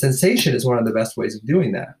 And sensation is one of the best ways of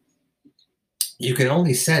doing that. You can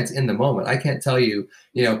only sense in the moment. I can't tell you,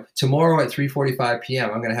 tomorrow at 3:45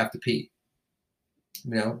 p.m., I'm going to have to pee.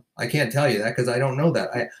 I can't tell you that because I don't know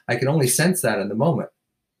that. I can only sense that in the moment.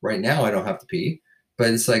 Right now, I don't have to pee, but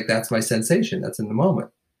it's like, that's my sensation. That's in the moment.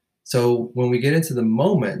 So when we get into the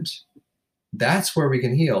moment, that's where we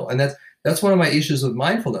can heal. And that's one of my issues with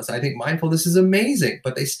mindfulness. I think mindfulness is amazing,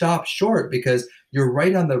 but they stop short because you're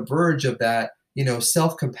right on the verge of that,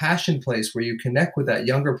 self-compassion place where you connect with that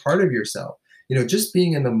younger part of yourself. Just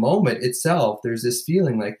being in the moment itself, there's this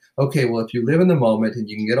feeling like, okay, well, if you live in the moment and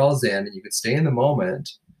you can get all zen and you can stay in the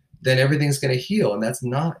moment, then everything's going to heal. And that's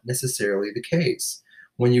not necessarily the case.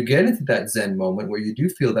 When you get into that zen moment where you do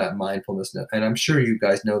feel that mindfulness, and I'm sure you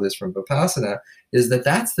guys know this from Vipassana, is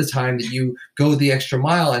that's the time that you go the extra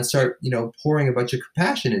mile and start, pouring a bunch of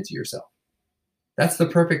compassion into yourself. That's the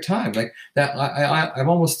perfect time. Like that, I've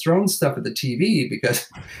almost thrown stuff at the TV because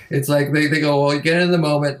it's like they go, well, get in the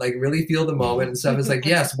moment, like really feel the moment and stuff. It's like,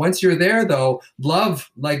 yes, once you're there though,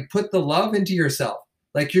 love, like put the love into yourself.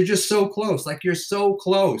 Like you're just so close, like you're so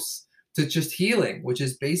close to just healing, which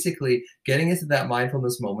is basically getting into that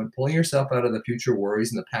mindfulness moment, pulling yourself out of the future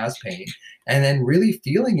worries and the past pain, and then really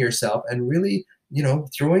feeling yourself and really,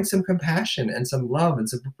 throwing some compassion and some love and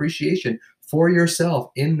some appreciation for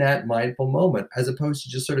yourself in that mindful moment, as opposed to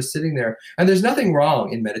just sort of sitting there. And there's nothing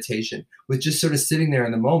wrong in meditation with just sort of sitting there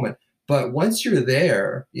in the moment. But once you're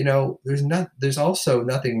there, there's also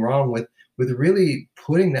nothing wrong with really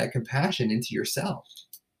putting that compassion into yourself.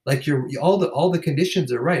 Like all the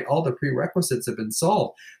conditions are right, all the prerequisites have been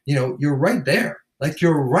solved. You're right there. Like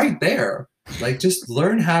you're right there. Like just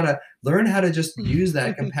learn how to just use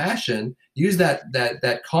that compassion, use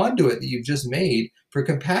that conduit that you've just made for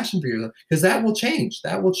compassion for yourself, because that will change.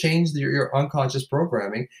 That will change your unconscious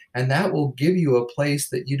programming, and that will give you a place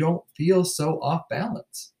that you don't feel so off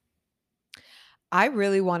balance. I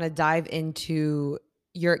really want to dive into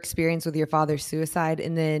your experience with your father's suicide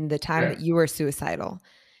and then the time that you were suicidal.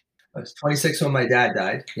 I was 26 when my dad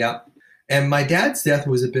died. Yeah. And my dad's death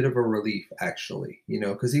was a bit of a relief, actually,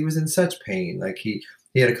 because he was in such pain. Like he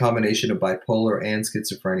had a combination of bipolar and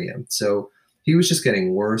schizophrenia. So he was just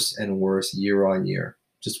getting worse and worse year on year,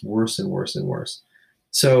 just worse and worse and worse.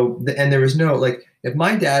 So, and there was no, like, if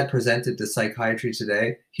my dad presented to psychiatry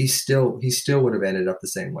today, he still would have ended up the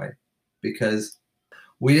same way, because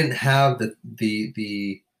we didn't have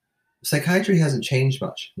the psychiatry hasn't changed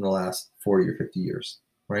much in the last 40 or 50 years.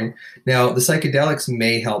 Right now, the psychedelics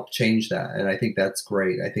may help change that, and I think that's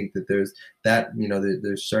great. I think that there's that,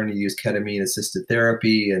 they're starting to use ketamine assisted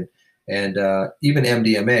therapy and even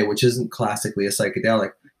MDMA, which isn't classically a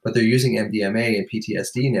psychedelic, but they're using MDMA in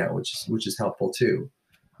PTSD now, which is helpful too.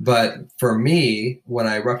 But for me, when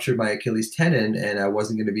I ruptured my Achilles tendon and I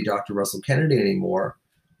wasn't going to be Dr. Russell Kennedy anymore,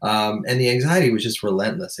 and the anxiety was just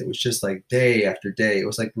relentless. It was just like day after day. It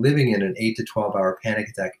was like living in an 8 to 12 hour panic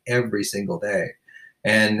attack every single day.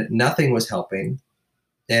 And nothing was helping.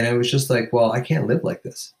 And it was just like, well, I can't live like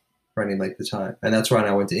this for any length of time. And that's when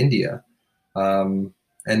I went to India. And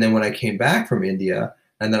then when I came back from India,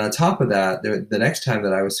 and then on top of that, the next time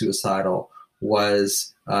that I was suicidal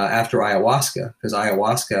was after ayahuasca, because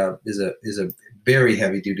ayahuasca is a very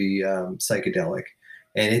heavy duty psychedelic,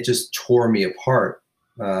 and it just tore me apart.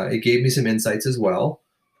 It gave me some insights as well,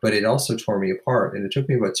 but it also tore me apart. And it took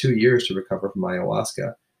me about 2 years to recover from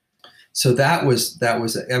ayahuasca. So that was,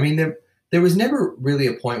 I mean, there was never really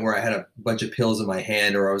a point where I had a bunch of pills in my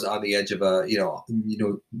hand or I was on the edge of a,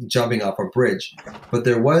 jumping off a bridge. But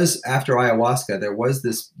there was, after ayahuasca, there was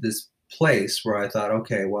this place where I thought,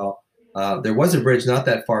 okay, well, there was a bridge not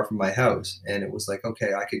that far from my house. And it was like,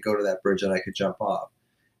 okay, I could go to that bridge and I could jump off.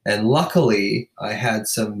 And luckily, I had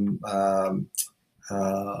some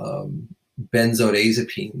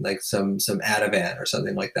benzodiazepine, like some Ativan or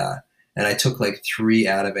something like that. And I took like 3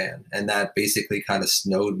 Ativan, and that basically kind of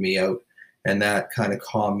snowed me out, and that kind of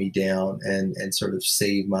calmed me down and sort of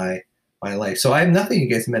saved my life. So I have nothing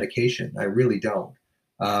against medication. I really don't,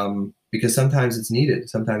 because sometimes it's needed.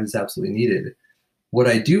 Sometimes it's absolutely needed. What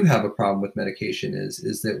I do have a problem with medication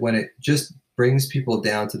is that when it just brings people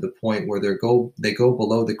down to the point where they go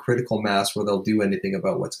below the critical mass where they'll do anything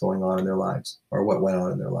about what's going on in their lives or what went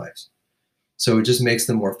on in their lives. So it just makes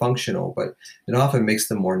them more functional, but it often makes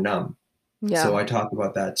them more numb. Yeah. So I talk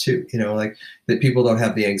about that too, like that people don't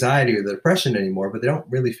have the anxiety or the depression anymore, but they don't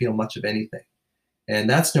really feel much of anything. And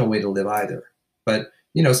that's no way to live either. But,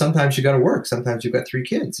 sometimes you got to work. Sometimes you've got 3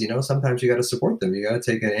 kids, sometimes you got to support them. You got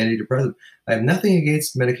to take an antidepressant. I have nothing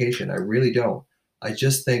against medication. I really don't. I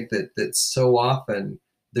just think that so often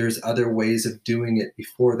there's other ways of doing it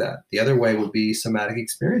before that. The other way would be somatic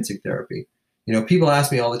experiencing therapy. People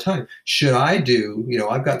ask me all the time, should I do,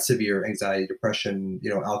 I've got severe anxiety, depression,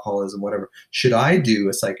 alcoholism, whatever. Should I do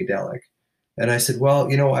a psychedelic? And I said, well,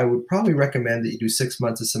 I would probably recommend that you do 6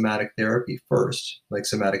 months of somatic therapy first, like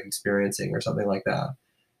somatic experiencing or something like that,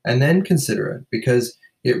 and then consider it, because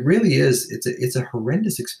it really is, it's a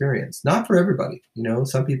horrendous experience. Not for everybody.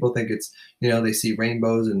 Some people think it's, they see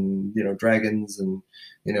rainbows and, dragons and,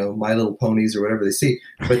 My Little Ponies or whatever they see.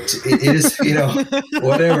 But it is,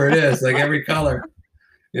 whatever it is, like every color,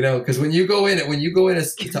 because when you go in to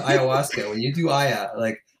ayahuasca, when you do Aya,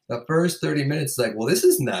 like the first 30 minutes, like, well, this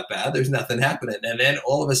isn't that bad. There's nothing happening. And then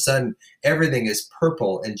all of a sudden, everything is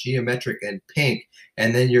purple and geometric and pink.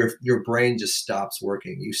 And then your brain just stops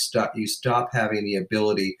working. You stop having the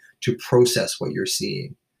ability to process what you're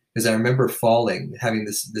seeing. Because I remember falling, having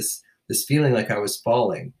this feeling like I was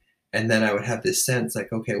falling. And then I would have this sense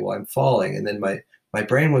like, okay, well, I'm falling. And then my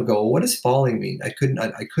brain would go, well, what does falling mean? I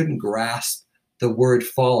couldn't grasp the word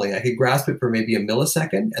falling. I could grasp it for maybe a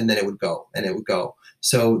millisecond, and then it would go, and it would go.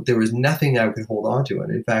 So there was nothing I could hold on to.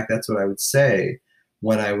 And in fact, that's what I would say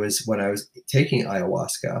when I was taking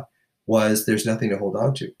ayahuasca, was there's nothing to hold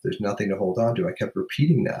on to. There's nothing to hold on to. I kept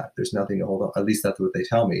repeating that. There's nothing to hold on. At least that's what they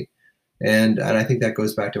tell me. And I think that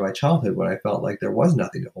goes back to my childhood when I felt like there was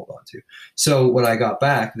nothing to hold on to. So when I got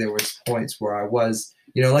back, there was points where I was,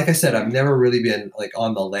 like I said, I've never really been like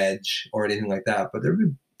on the ledge or anything like that. But there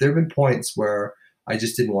have been points where I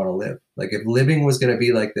just didn't want to live. Like if living was going to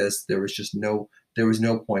be like this, there was no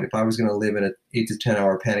point. If I was going to live in an 8 to 10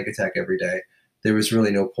 hour panic attack every day, there was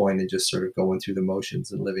really no point in just sort of going through the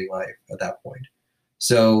motions and living life at that point.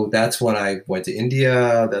 So that's when I went to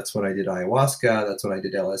India. That's when I did ayahuasca. That's when I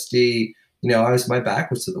did LSD. My back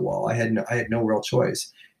was to the wall. I had no real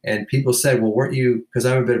choice. And people said, well, weren't you, because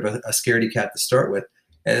I'm a bit of a scaredy cat to start with.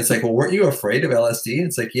 And it's like, well, weren't you afraid of LSD? And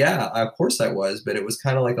it's like, yeah, of course I was, but it was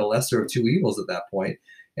kind of like a lesser of 2 evils at that point.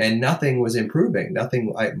 And nothing was improving.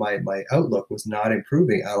 My outlook was not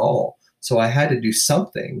improving at all. So I had to do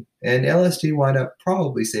something. And LSD wound up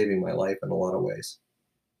probably saving my life in a lot of ways.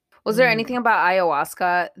 Was there anything about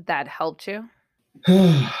ayahuasca that helped you?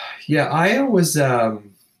 Yeah, Aya was,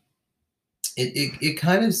 it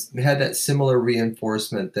kind of had that similar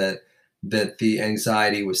reinforcement that the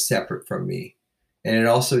anxiety was separate from me. And it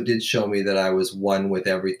also did show me that I was one with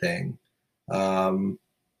everything. Because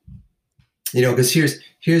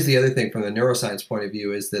here's the other thing from the neuroscience point of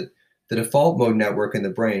view, is that the default mode network in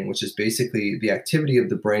the brain, which is basically the activity of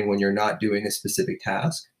the brain when you're not doing a specific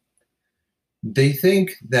task, they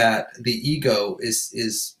think that the ego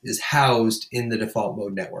is housed in the default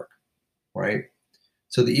mode network, right?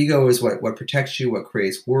 So the ego is what protects you, what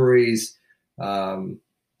creates worries, but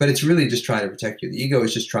it's really just trying to protect you. The ego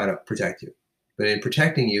is just trying to protect you. But in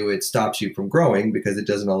protecting you, it stops you from growing because it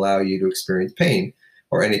doesn't allow you to experience pain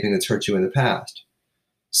or anything that's hurt you in the past.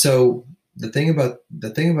 So the thing about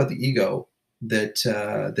the ego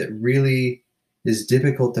that really is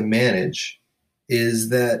difficult to manage is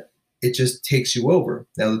that it just takes you over.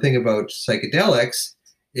 Now, the thing about psychedelics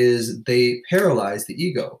is they paralyze the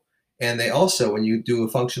ego. And they also, when you do a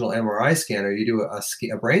functional MRI scan or you do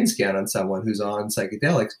a brain scan on someone who's on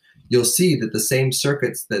psychedelics, you'll see that the same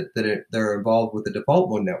circuits that are involved with the default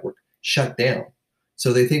mode network shut down.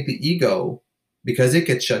 So they think the ego, because it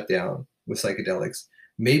gets shut down with psychedelics,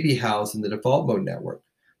 may be housed in the default mode network.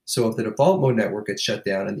 So if the default mode network gets shut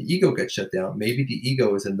down and the ego gets shut down, maybe the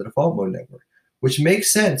ego is in the default mode network, which makes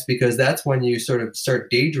sense because that's when you sort of start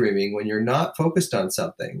daydreaming, when you're not focused on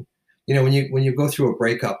something. When you go through a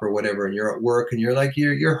breakup or whatever, and you're at work and you're like,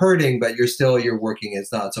 you're hurting, but you're working.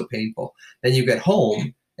 It's not so painful. Then you get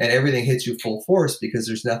home and everything hits you full force because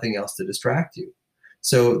there's nothing else to distract you.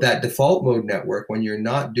 So that default mode network, when you're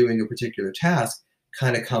not doing a particular task,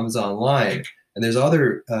 kind of comes online. And there's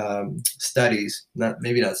other studies,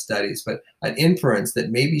 maybe not studies, but an inference that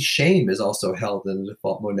maybe shame is also held in the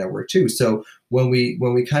default mode network too. So when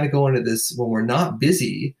we kind of go into this, when we're not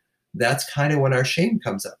busy, that's kind of when our shame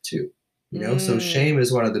comes up too. So shame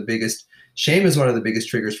is one of the biggest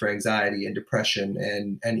triggers for anxiety and depression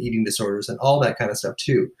and eating disorders and all that kind of stuff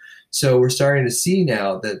too. So we're starting to see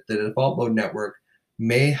now that the default mode network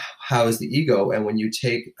may house the ego, and when you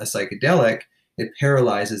take a psychedelic, it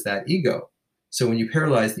paralyzes that ego. So when you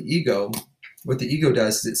paralyze the ego, what the ego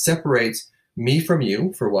does is it separates me from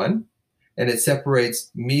you, for one, and it separates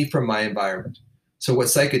me from my environment. So what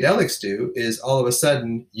psychedelics do is all of a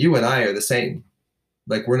sudden, you and I are the same.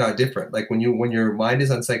 Like, we're not different. Like when your mind is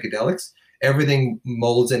on psychedelics, everything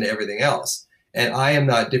molds into everything else. And I am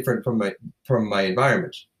not different from my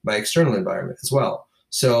environment, my external environment as well.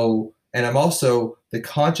 So, and I'm also the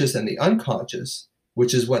conscious and the unconscious,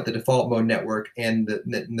 which is what the default mode network and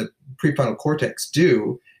the prefrontal cortex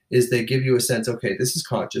do, is they give you a sense, okay, this is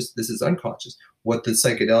conscious, this is unconscious. What the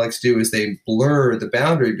psychedelics do is they blur the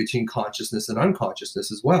boundary between consciousness and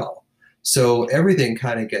unconsciousness as well. So everything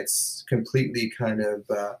kind of gets completely kind of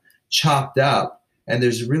chopped up, and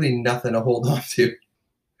there's really nothing to hold on to.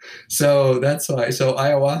 So that's why. So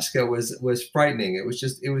ayahuasca was frightening. It was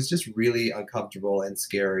just really uncomfortable and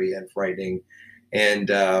scary and frightening, and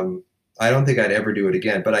I don't think I'd ever do it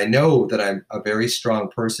again. But I know that I'm a very strong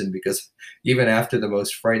person, because even after the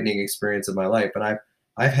most frightening experience of my life, and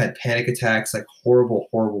I've had panic attacks, like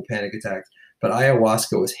horrible panic attacks. But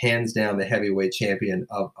ayahuasca was hands down the heavyweight champion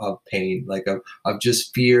of pain, like of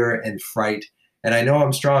just fear and fright. And I know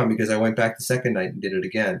I'm strong because I went back the second night and did it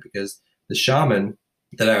again, because the shaman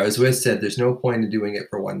that I was with said there's no point in doing it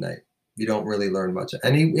for one night. You don't really learn much.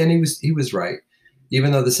 And he was right.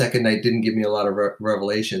 Even though the second night didn't give me a lot of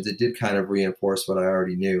revelations, it did kind of reinforce what I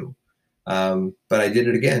already knew. But I did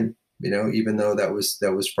it again, even though that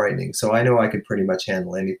was frightening. So I know I could pretty much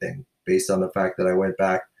handle anything based on the fact that I went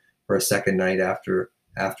back for a second night after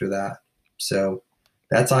that. So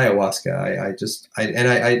that's ayahuasca.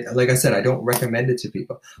 I like I said, I don't recommend it to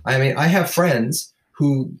people. I mean, I have friends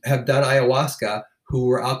who have done ayahuasca who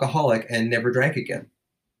were alcoholic and never drank again.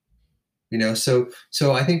 So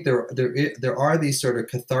I think there are these sort of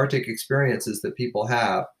cathartic experiences that people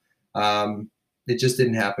have. It just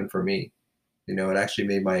didn't happen for me. It actually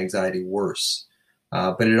made my anxiety worse.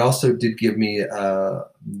 But it also did give me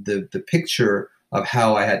the picture of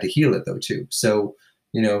how I had to heal it, though, too. So,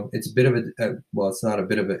 it's a bit of it's not a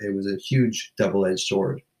bit of it was a huge double-edged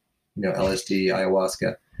sword, LSD,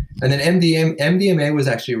 ayahuasca. And then MDMA was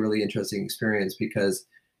actually a really interesting experience, because,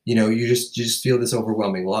 you just feel this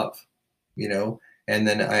overwhelming love, and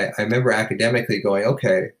then I remember academically going,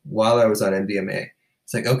 okay, while I was on MDMA,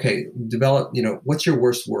 it's like, okay, develop, what's your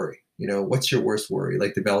worst worry? What's your worst worry?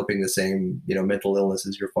 Like developing the same, mental illness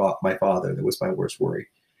as my father. That was my worst worry.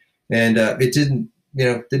 And it didn't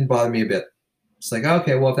bother me a bit. It's like,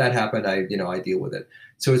 okay, well, if that happened, I deal with it.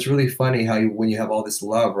 So it's really funny how when you have all this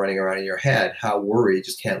love running around in your head, how worry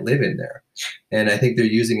just can't live in there. And I think they're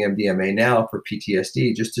using MDMA now for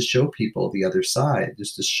PTSD, just to show people the other side,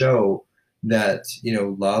 just to show that,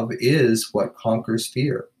 love is what conquers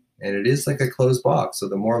fear. And it is like a closed box. So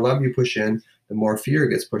the more love you push in, the more fear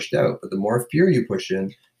gets pushed out. But the more fear you push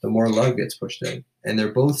in, the more love gets pushed in. And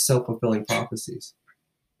they're both self-fulfilling prophecies.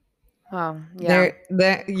 Oh, yeah.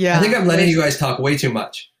 Yeah. I think I'm letting you guys talk way too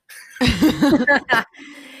much. With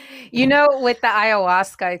the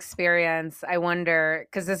ayahuasca experience, I wonder,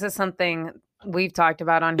 because this is something we've talked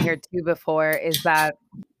about on here too before, is that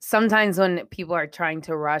sometimes when people are trying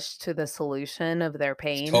to rush to the solution of their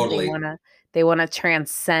pain, Totally. they want to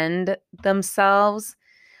transcend themselves.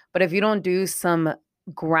 But if you don't do some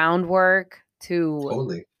groundwork to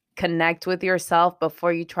Totally connect with yourself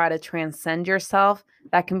before you try to transcend yourself,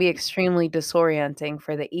 that can be extremely disorienting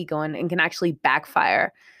for the ego and can actually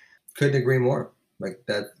backfire. Couldn't agree more. Like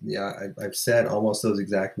that. Yeah, I've said almost those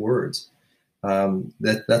exact words.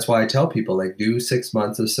 That's why I tell people, like, do 6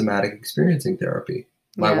 months of somatic experiencing therapy.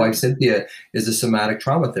 My wife Cynthia is a somatic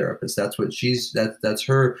trauma therapist. That's what that's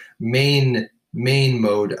her main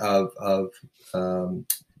mode of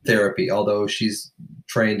therapy. Although she's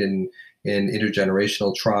trained in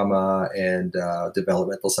intergenerational trauma and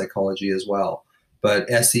developmental psychology as well. But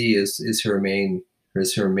SE is her main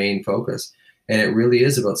focus, and it really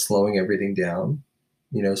is about slowing everything down.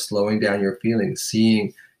 Slowing down your feelings,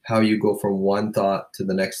 seeing how you go from one thought to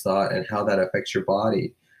the next thought and how that affects your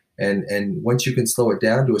body. And once you can slow it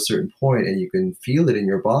down to a certain point and you can feel it in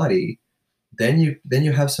your body, then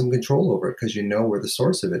you have some control over it, because you know where the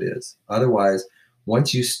source of it is. Otherwise,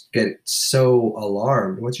 once you get so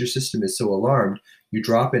alarmed, once your system is so alarmed, you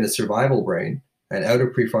drop in a survival brain, and out of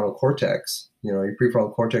prefrontal cortex, your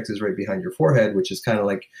prefrontal cortex is right behind your forehead, which is kind of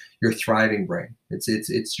like your thriving brain.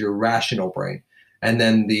 It's your rational brain. And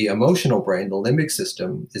then the emotional brain, the limbic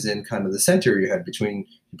system, is in kind of the center of your head. You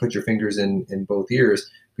put your fingers in both ears.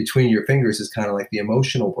 Between your fingers is kind of like the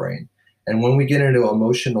emotional brain. And when we get into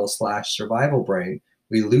emotional/survival brain,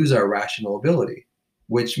 we lose our rational ability,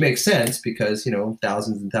 which makes sense because,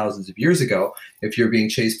 thousands and thousands of years ago, if you're being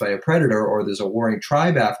chased by a predator or there's a warring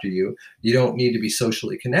tribe after you, you don't need to be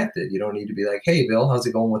socially connected. You don't need to be like, hey, Bill, how's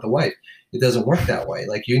it going with the wife? It doesn't work that way.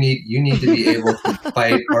 Like you need to be able to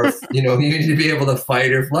fight or, you need to be able to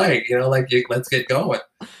fight or flight, let's get going.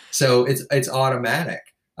 So it's automatic.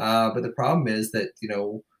 But the problem is that,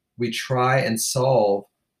 we try and solve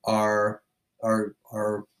our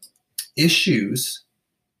issues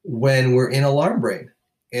when we're in alarm brain.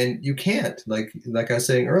 And you can't, like I was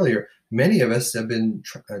saying earlier, many of us have been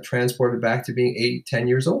transported back to being 8, 10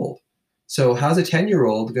 years old. So how's a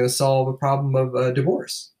 10-year-old going to solve a problem of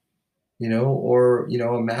divorce, or,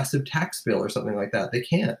 a massive tax bill or something like that? They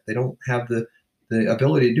can't. They don't have the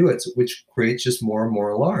ability to do it, which creates just more and more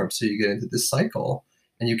alarm. So you get into this cycle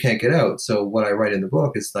and you can't get out. So what I write in the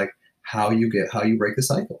book is like how you break the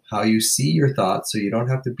cycle, how you see your thoughts so you don't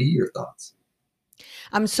have to be your thoughts.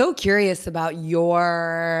 I'm so curious about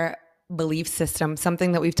your belief system.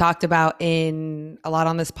 Something that we've talked about a lot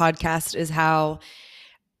on this podcast is how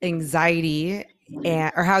anxiety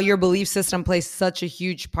or how your belief system plays such a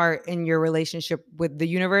huge part in your relationship with the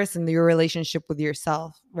universe and your relationship with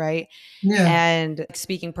yourself, right? Yeah. And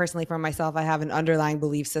speaking personally for myself, I have an underlying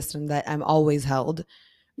belief system that I'm always held,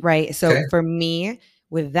 right? So for me,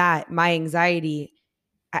 with that, my anxiety,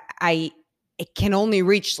 it can only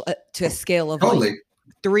reach to a scale of like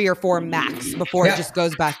 3 or 4 max before it just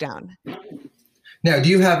goes back down. Now, do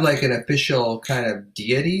you have like an official kind of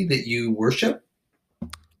deity that you worship?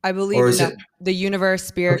 I believe in the universe,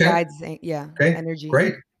 spirit guides, energy.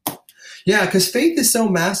 Great. Yeah, because faith is so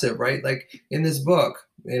massive, right? Like in this book,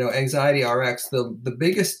 Anxiety RX,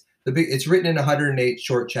 it's written in 108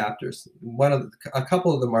 short chapters. A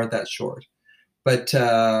couple of them aren't that short. But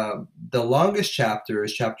the longest chapter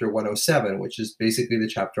is chapter 107, which is basically the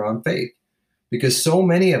chapter on faith. Because so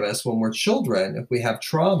many of us, when we're children, if we have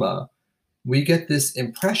trauma, we get this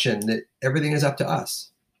impression that everything is up to us.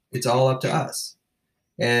 It's all up to us.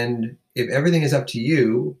 And if everything is up to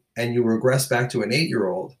you and you regress back to an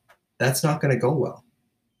 8-year-old, that's not going to go well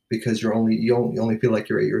because you only feel like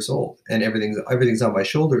you're 8 years old and everything's on my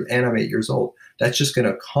shoulders and I'm 8 years old. That's just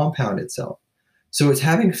going to compound itself. So it's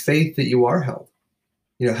having faith that you are held,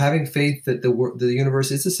 having faith that the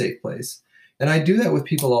universe is a safe place. And I do that with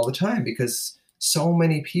people all the time because so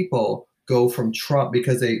many people go from trauma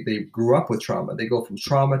because they grew up with trauma. They go from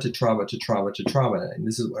trauma to trauma to trauma to trauma. And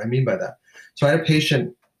this is what I mean by that. So I had a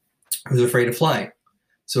patient who was afraid of flying.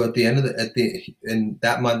 So at the end of in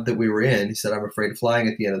that month that we were in, he said, I'm afraid of flying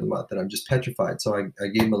at the end of the month and I'm just petrified. So I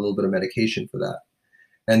gave him a little bit of medication for that.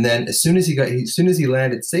 And then as soon as he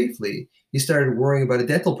landed safely, he started worrying about a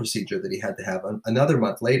dental procedure that he had to have another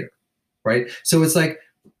month later. Right. So it's like,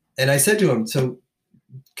 and I said to him, so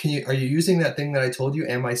are you using that thing that I told you?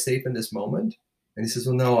 Am I safe in this moment? And he says,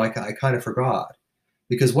 well, no, I kind of forgot.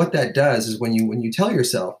 Because what that does is when you tell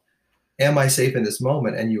yourself, am I safe in this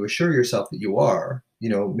moment? And you assure yourself that you are,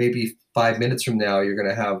 maybe 5 minutes from now, you're going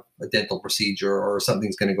to have a dental procedure or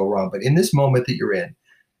something's going to go wrong. But in this moment that you're in,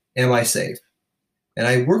 am I safe? And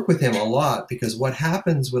I work with him a lot because what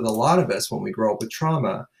happens with a lot of us when we grow up with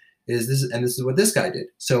trauma is this is what this guy did.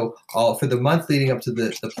 So for the month leading up to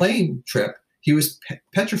the plane trip, he was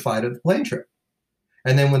petrified of the plane trip.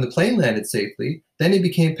 And then when the plane landed safely, then he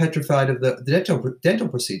became petrified of the dental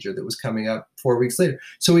procedure that was coming up 4 weeks later.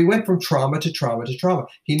 So he went from trauma to trauma to trauma.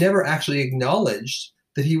 He never actually acknowledged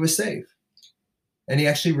that he was safe. And he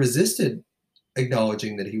actually resisted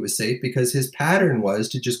acknowledging that he was safe because his pattern was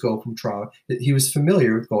to just go from trauma. He was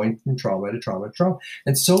familiar with going from trauma to trauma to trauma.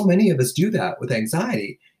 And so many of us do that with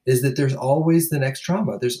anxiety, is that there's always the next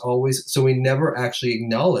trauma. So we never actually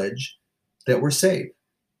acknowledge that we're safe.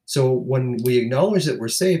 So when we acknowledge that we're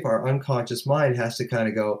safe, our unconscious mind has to kind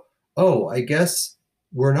of go, oh, I guess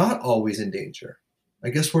we're not always in danger. I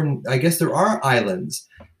guess there are islands.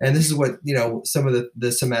 And this is what, some of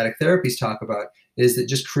the somatic therapies talk about, is that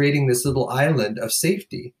just creating this little island of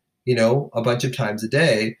safety, a bunch of times a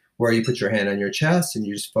day where you put your hand on your chest and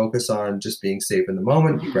you just focus on just being safe in the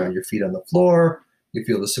moment. You ground your feet on the floor. You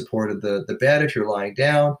feel the support of the bed if you're lying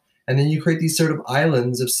down. And then you create these sort of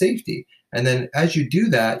islands of safety. And then as you do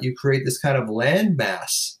that, you create this kind of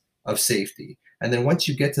landmass of safety. And then once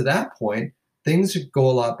you get to that point, things go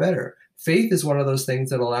a lot better. Faith is one of those things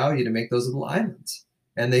that allow you to make those little islands,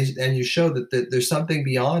 and you show that there's something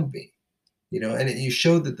beyond me, and you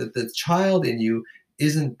show that the child in you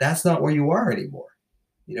that's not where you are anymore.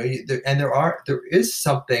 There is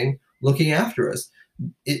something looking after us.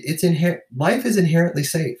 It's inherent. Life is inherently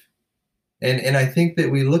safe. And I think that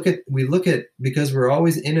we look at because we're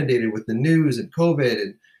always inundated with the news and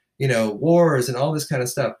COVID and wars and all this kind of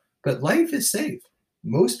stuff. But life is safe.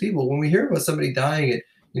 Most people, when we hear about somebody dying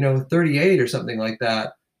at 38 or something like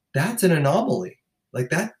that, that's an anomaly. Like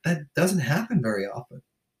that doesn't happen very often.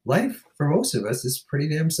 Life for most of us is pretty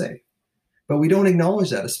damn safe. But we don't acknowledge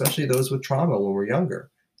that, especially those with trauma when we're younger,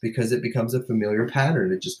 because it becomes a familiar pattern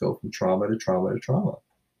to just go from trauma to trauma to trauma.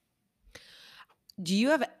 Do you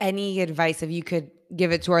have any advice, if you could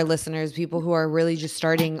give it to our listeners, people who are really just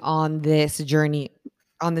starting on this journey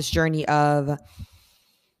of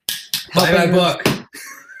buy my book?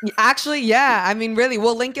 Actually, yeah. I mean, really,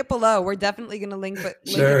 we'll link it below. We're definitely going to link it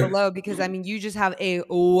below, because I mean, you just have a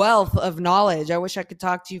wealth of knowledge. I wish I could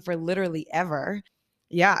talk to you for literally ever.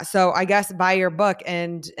 Yeah. So I guess buy your book,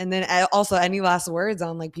 and then also any last words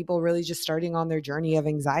on like people really just starting on their journey of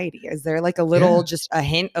anxiety? Is there like a little, just a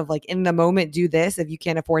hint of like, in the moment, do this if you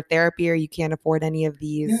can't afford therapy or you can't afford any of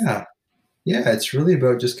these? Yeah. It's really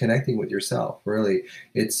about just connecting with yourself. Really.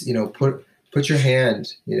 It's, put your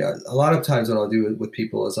hand, a lot of times what I'll do with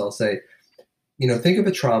people is I'll say, think of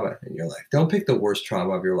a trauma in your life. Don't pick the worst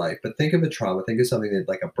trauma of your life, but think of a trauma. Think of something that,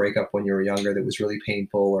 like a breakup when you were younger that was really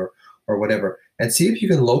painful or whatever, and see if you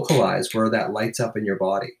can localize where that lights up in your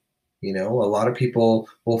body. A lot of people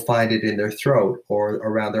will find it in their throat or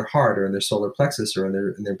around their heart or in their solar plexus or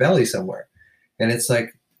in their belly somewhere. And it's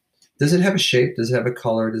like, does it have a shape? Does it have a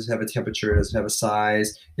color? Does it have a temperature? Does it have a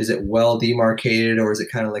size? Is it well demarcated, or is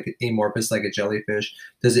it kind of like amorphous, like a jellyfish?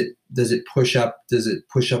 Does it push up? Does it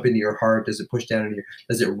push up into your heart? Does it push down into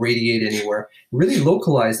does it radiate anywhere? Really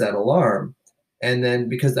localize that alarm. And then,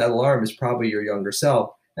 because that alarm is probably your younger self,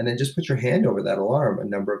 and then just put your hand over that alarm a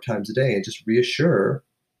number of times a day and just reassure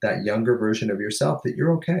that younger version of yourself that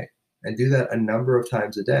you're okay. And do that a number of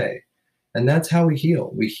times a day. And that's how we heal.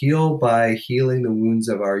 We heal by healing the wounds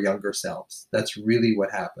of our younger selves. That's really what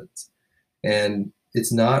happens. And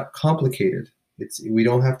it's not complicated. We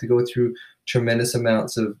don't have to go through tremendous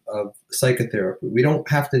amounts of psychotherapy. We don't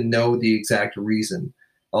have to know the exact reason.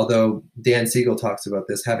 Although Dan Siegel talks about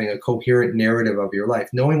this, having a coherent narrative of your life,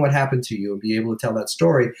 knowing what happened to you and be able to tell that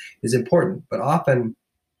story is important. But often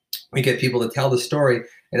we get people to tell the story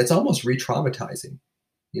and it's almost re-traumatizing,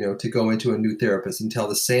 to go into a new therapist and tell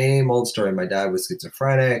the same old story. My dad was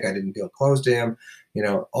schizophrenic. I didn't feel close to him,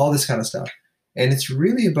 all this kind of stuff. And it's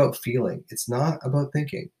really about feeling. It's not about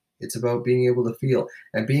thinking. It's about being able to feel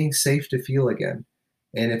and being safe to feel again.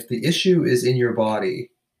 And if the issue is in your body,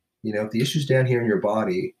 if the issue's down here in your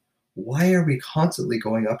body, why are we constantly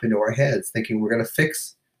going up into our heads thinking we're going to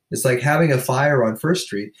fix? It's like having a fire on First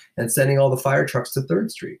Street and sending all the fire trucks to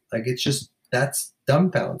Third Street. Like, that's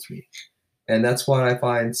dumbfounds me. And that's what I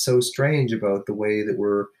find so strange about the way that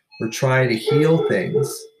we're trying to heal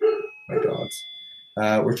things. My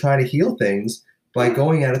dogs. We're trying to heal things by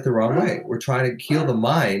going at it the wrong way. We're trying to heal the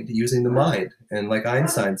mind using the mind. And like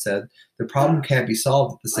Einstein said, the problem can't be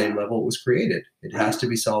solved at the same level it was created. It has to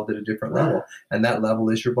be solved at a different level. And that level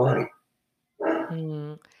is your body.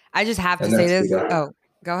 I just have to say this. Buddha. Oh,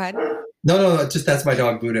 go ahead. No, just that's my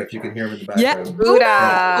dog Buddha, if you can hear him in the background. Yeah, Buddha.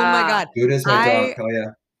 Yeah. Oh my God. Buddha's my dog. Oh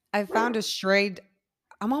yeah. I found a stray.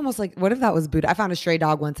 I'm almost like, what if that was Buddha? I found a stray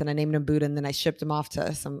dog once and I named him Buddha, and then I shipped him off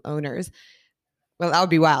to some owners. Well, that would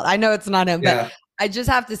be wild. I know it's not him, but I just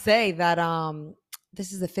have to say that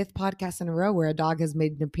this is the 5th podcast in a row where a dog has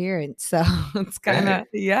made an appearance. So it's kind of,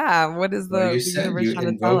 what is the universe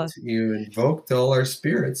trying to tell us? You invoked all our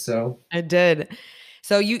spirits, so. I did.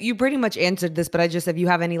 So you pretty much answered this, but if you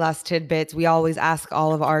have any last tidbits, we always ask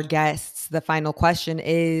all of our guests. The final question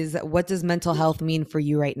is, what does mental health mean for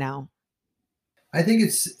you right now? I think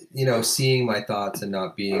it's, seeing my thoughts and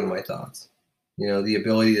not being my thoughts. The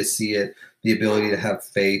ability to see it, the ability to have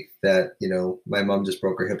faith that, my mom just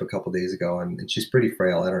broke her hip a couple days ago and she's pretty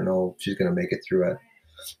frail. I don't know if she's going to make it through it.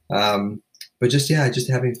 But just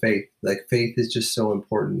having faith. Like, faith is just so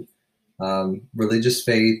important. Religious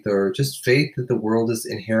faith, or just faith that the world is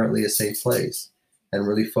inherently a safe place, and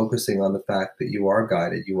really focusing on the fact that you are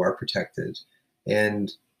guided, you are protected.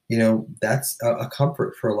 And, that's a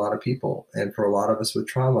comfort for a lot of people. And for a lot of us with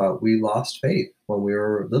trauma, we lost faith when we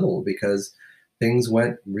were little because things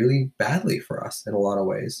went really badly for us in a lot of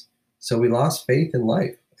ways. So we lost faith in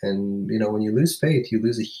life. And, when you lose faith, you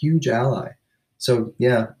lose a huge ally. So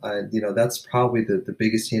that's probably the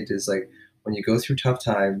biggest hint is, like, when you go through tough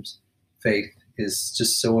times, faith is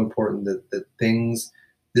just so important, that things,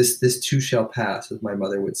 this too shall pass, as my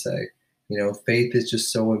mother would say. Faith is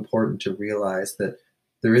just so important to realize that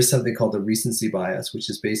there is something called the recency bias, which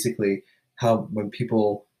is basically how when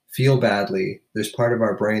people feel badly, there's part of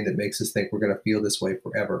our brain that makes us think we're going to feel this way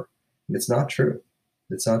forever. And it's not true.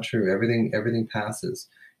 It's not true. Everything passes,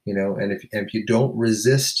 and if you don't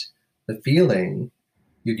resist the feeling,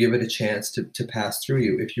 you give it a chance to pass through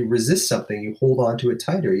you. If you resist something, you hold on to it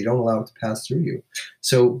tighter. You don't allow it to pass through you.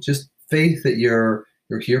 So just faith that you're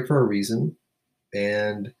here for a reason,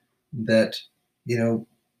 and that,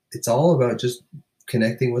 it's all about just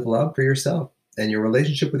connecting with love for yourself. And your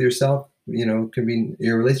relationship with yourself, can be,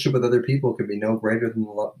 your relationship with other people can be no greater than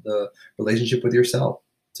the relationship with yourself.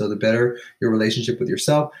 So the better your relationship with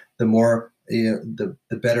yourself, the more, the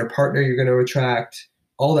better partner you're going to attract,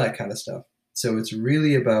 all that kind of stuff. So it's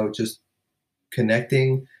really about just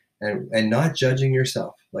connecting and not judging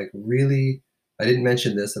yourself. Like, really, I didn't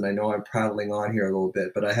mention this, and I know I'm prattling on here a little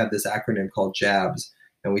bit, but I have this acronym called JABS,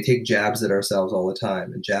 and we take jabs at ourselves all the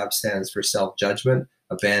time. And JABS stands for self-judgment,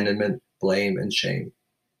 abandonment, blame, and shame.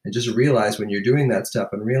 And just realize when you're doing that stuff,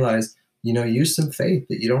 and realize, use some faith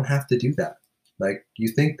that you don't have to do that. Like, you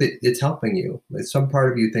think that it's helping you. Like, some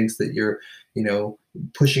part of you thinks that you're,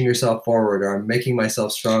 pushing yourself forward, or I'm making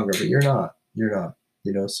myself stronger, but you're not. You're not.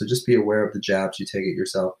 So just be aware of the jabs you take at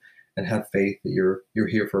yourself, and have faith that you're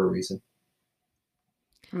here for a reason.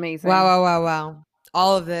 Amazing. Wow.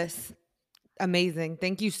 All of this. Amazing.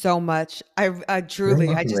 Thank you so much. I truly,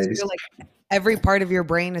 welcome, I just ladies. feel like every part of your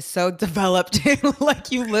brain is so developed.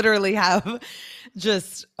 Like, you literally have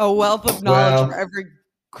just a wealth of knowledge for every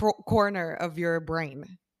corner of your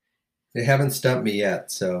brain. They haven't stumped me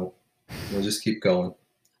yet, so we'll just keep going.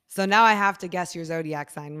 So now I have to guess your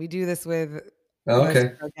zodiac sign. We do this with most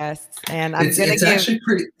of our guests, and it's actually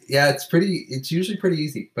pretty. Yeah, it's usually pretty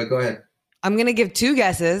easy. But go ahead. I'm gonna give 2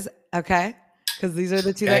 guesses, okay? Because these are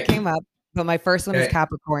the 2 that came up. But my first one is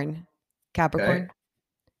Capricorn. Capricorn.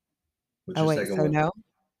 Okay. Wait, so one? No?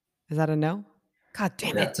 Is that a no? God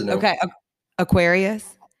damn it! That's a no. Okay,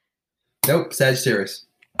 Aquarius. Nope, Sagittarius.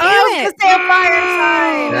 I was gonna say a fire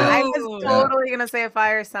sign. Yeah. I was totally gonna say a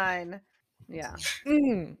fire sign. Yeah.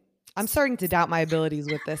 I'm starting to doubt my abilities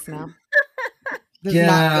with this now.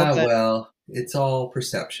 Well, it's all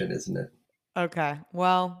perception, isn't it? Okay.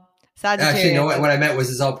 Well, Sagittarius. Actually, no. What I meant was,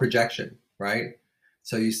 it's all projection, right?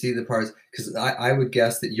 So you see the parts, because I would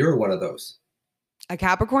guess that you're one of those. A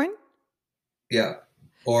Capricorn? Yeah.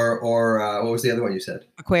 Or what was the other one you said?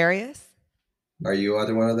 Aquarius. Are you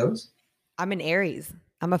either one of those? I'm an Aries.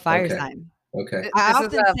 I'm a fire sign. Okay. I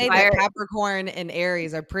often say that Capricorn and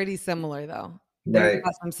Aries are pretty similar, though. There's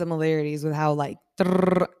some similarities with how, like,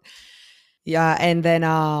 yeah, and then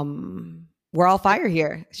we're all fire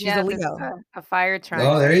here. She's a Leo. A fire tribe.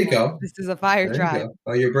 Oh, there you go. This is a fire tribe.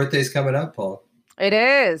 Oh, your birthday's coming up, Paul. It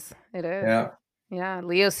is. Yeah.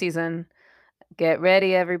 Leo season. Get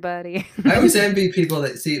ready, everybody. I always envy people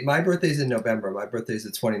that see my birthday's in November. My birthday's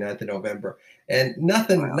the 29th of November, and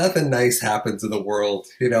nothing nice happens in the world,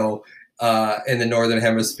 in the Northern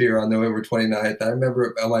Hemisphere on November 29th. I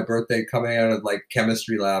remember on my birthday coming out of like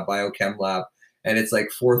chemistry lab, biochem lab, and it's like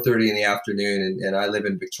 4:30 in the afternoon, and I live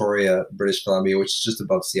in Victoria, British Columbia, which is just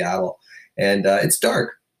above Seattle, and it's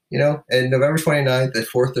dark, and November 29th at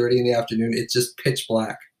 4:30 in the afternoon, it's just pitch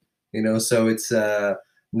black, so it's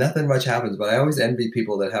nothing much happens. But I always envy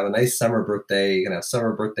people that have a nice summer birthday, have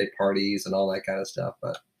summer birthday parties and all that kind of stuff,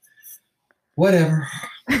 but whatever.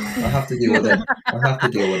 I'll have to deal with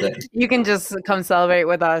it. You can just come celebrate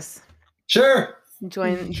with us. Sure.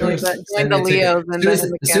 Join the Leos.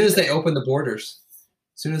 As soon as they open the borders.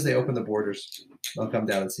 I'll come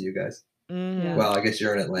down and see you guys. Mm-hmm. Well, I guess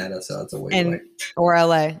you're in Atlanta, so it's a way away. Or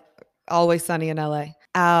LA. Always sunny in LA.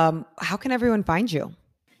 How can everyone find you?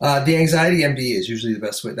 The Anxiety MD is usually the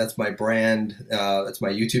best way. That's my brand. That's my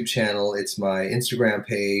YouTube channel. It's my Instagram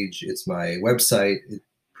page. It's my website. It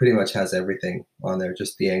pretty much has everything on there.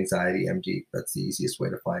 Just The Anxiety MD. That's the easiest way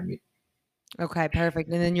to find me. Okay, perfect.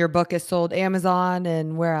 And then your book is sold Amazon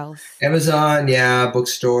and where else? Amazon, yeah,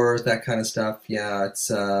 bookstores, that kind of stuff. Yeah, it's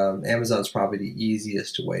Amazon's probably the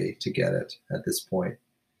easiest way to get it at this point.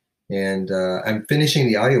 And I'm finishing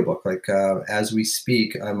the audiobook. Like as we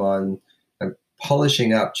speak, I'm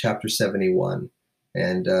polishing up chapter 71,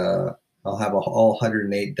 and I'll have all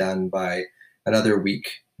 108 done by another week,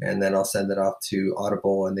 and then I'll send it off to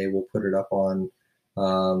Audible, and they will put it up on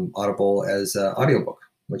Audible as an audiobook,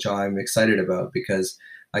 which I'm excited about because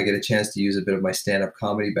I get a chance to use a bit of my stand-up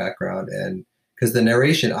comedy background, and because the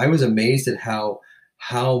narration, I was amazed at how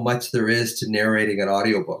much there is to narrating an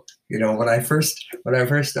audiobook. When I first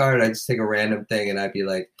started, I'd just take a random thing and I'd be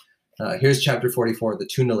like, Here's chapter 44, The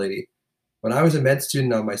Tuna Lady. When I was a med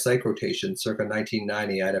student on my psych rotation circa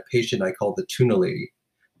 1990, I had a patient I called the Tuna Lady.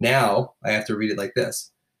 Now I have to read it like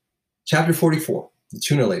this. Chapter 44, The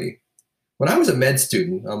Tuna Lady. When I was a med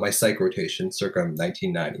student on my psych rotation circa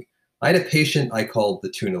 1990, I had a patient I called the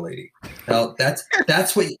Tuna Lady. Now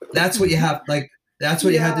that's what you have, like, that's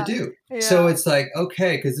what you had to do. Yeah. So it's like,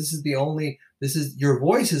 okay, because your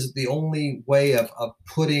voice is the only way of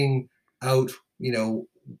putting out,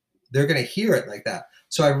 they're going to hear it like that.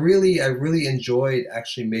 So I really enjoyed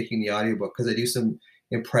actually making the audiobook, because I do some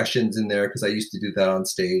impressions in there, because I used to do that on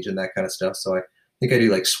stage and that kind of stuff. So I think I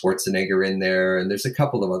do like Schwarzenegger in there, and there's a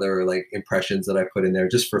couple of other like impressions that I put in there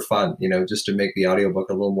just for fun, just to make the audiobook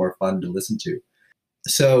a little more fun to listen to.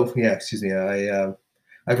 So yeah, excuse me.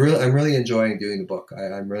 I'm really enjoying doing the book.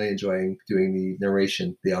 I'm really enjoying doing the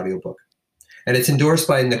narration, the audiobook. And it's endorsed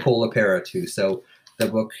by Nicole LePera too. So the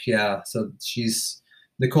book, yeah. So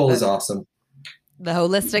Nicole is awesome. The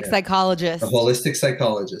holistic psychologist. The holistic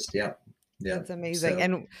psychologist, yeah. Yeah. That's amazing. So,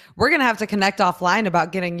 and we're going to have to connect offline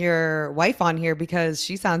about getting your wife on here, because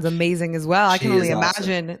she sounds amazing as well. I can only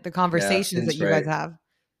imagine the conversations that you guys have.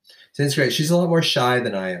 Sin's great. She's a lot more shy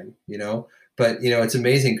than I am, but it's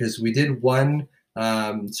amazing, because we did one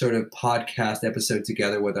sort of podcast episode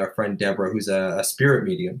together with our friend Deborah, who's a spirit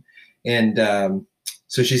medium. And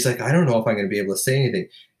so she's like, I don't know if I'm going to be able to say anything.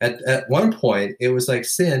 At one point, it was like,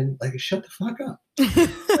 Sin, like, shut the fuck up.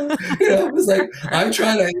 It was like, I'm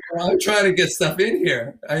trying to get stuff in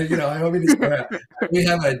here. I don't mean to swear. We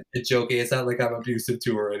have a joking. It's not like I'm abusive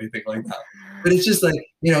to her or anything like that. But it's just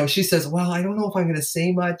like, she says, well, I don't know if I'm going to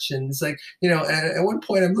say much. And it's like, at one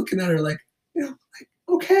point I'm looking at her like,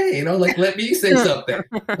 okay, like, let me say something.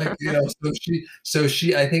 Like, so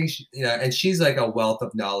she, I think, and she's like a wealth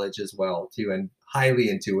of knowledge as well too, and highly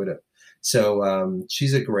intuitive. So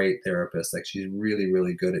she's a great therapist. Like, she's really,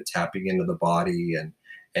 really good at tapping into the body, and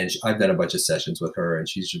I've done a bunch of sessions with her, and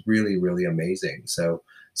she's really, really amazing. So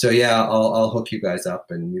yeah, I'll hook you guys up,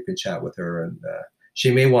 and you can chat with her, and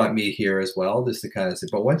she may want me here as well, just to kind of say.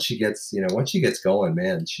 But once she gets going,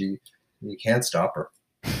 man, you can't stop her.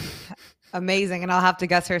 Amazing. And I'll have to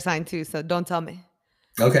guess her sign too, so don't tell me.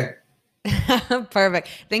 Okay. Perfect.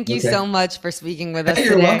 Thank you so much for speaking with us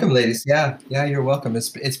You're today. welcome, ladies. Yeah, you're welcome.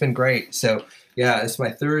 It's been great. So yeah, it's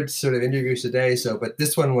my third sort of interview today. So, but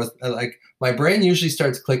this one was like, my brain usually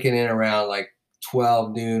starts clicking in around like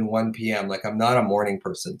 12 noon, 1 p.m. Like, I'm not a morning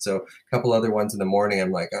person. So a couple other ones in the morning,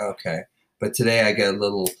 I'm like, oh, okay. But today I get a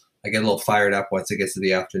little fired up once it gets to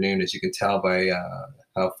the afternoon, as you can tell by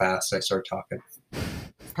how fast I start talking.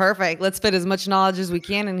 Perfect. Let's fit as much knowledge as we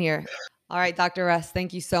can in here. All right, Dr. Russ,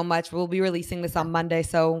 thank you so much. We'll be releasing this on Monday,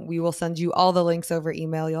 so we will send you all the links over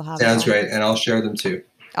email. You'll have Sounds great, and I'll share them too.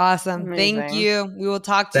 Awesome. Amazing. Thank you. We will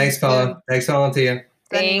talk to you soon. Thanks, Paula. Thanks, Valentina.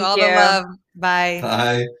 Sending you all the love. Bye.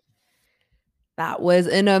 Bye. That was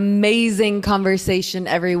an amazing conversation,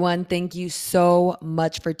 everyone. Thank you so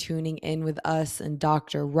much for tuning in with us and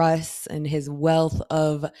Dr. Russ and his wealth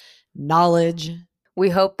of knowledge. We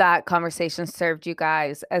hope that conversation served you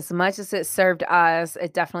guys as much as it served us.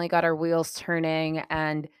 It definitely got our wheels turning,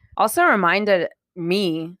 and also reminded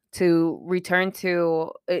me to return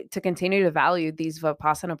to continue to value these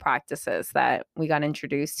Vipassana practices that we got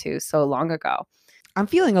introduced to so long ago. I'm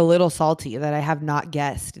feeling a little salty that I have not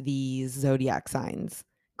guessed these zodiac signs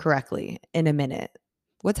correctly in a minute.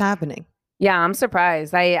 What's happening? Yeah, I'm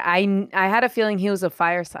surprised. I had a feeling he was a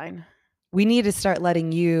fire sign. We need to start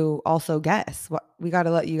letting you also guess. We got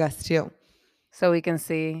to let you guess too. So we can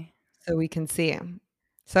see.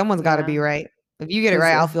 Someone's got to be right. If you get it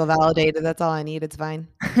right, I'll feel validated. That's all I need. It's fine.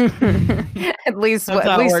 At least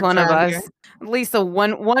one of us. Here. At least a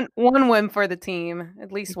one win for the team.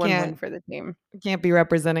 At least one win for the team. I can't be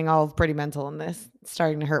representing all of Pretty Mental in this. It's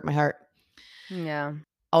starting to hurt my heart. Yeah.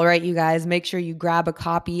 All right, you guys, make sure you grab a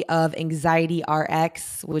copy of Anxiety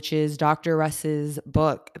RX, which is Dr. Russ's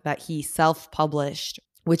book that he self-published,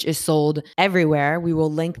 which is sold everywhere. We will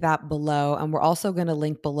link that below. And we're also going to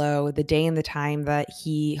link below the day and the time that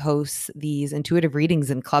he hosts these intuitive readings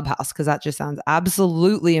in Clubhouse, because that just sounds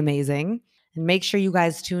absolutely amazing. And make sure you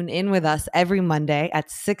guys tune in with us every Monday at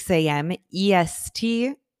 6 a.m.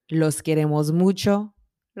 EST. Los queremos mucho.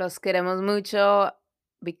 Los queremos mucho.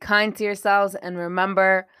 Be kind to yourselves, and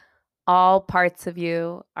remember, all parts of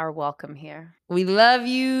you are welcome here. We love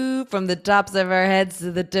you from the tops of our heads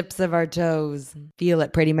to the tips of our toes. Feel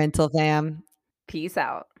it, Pretty Mental fam. Peace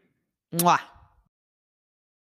out. Mwah.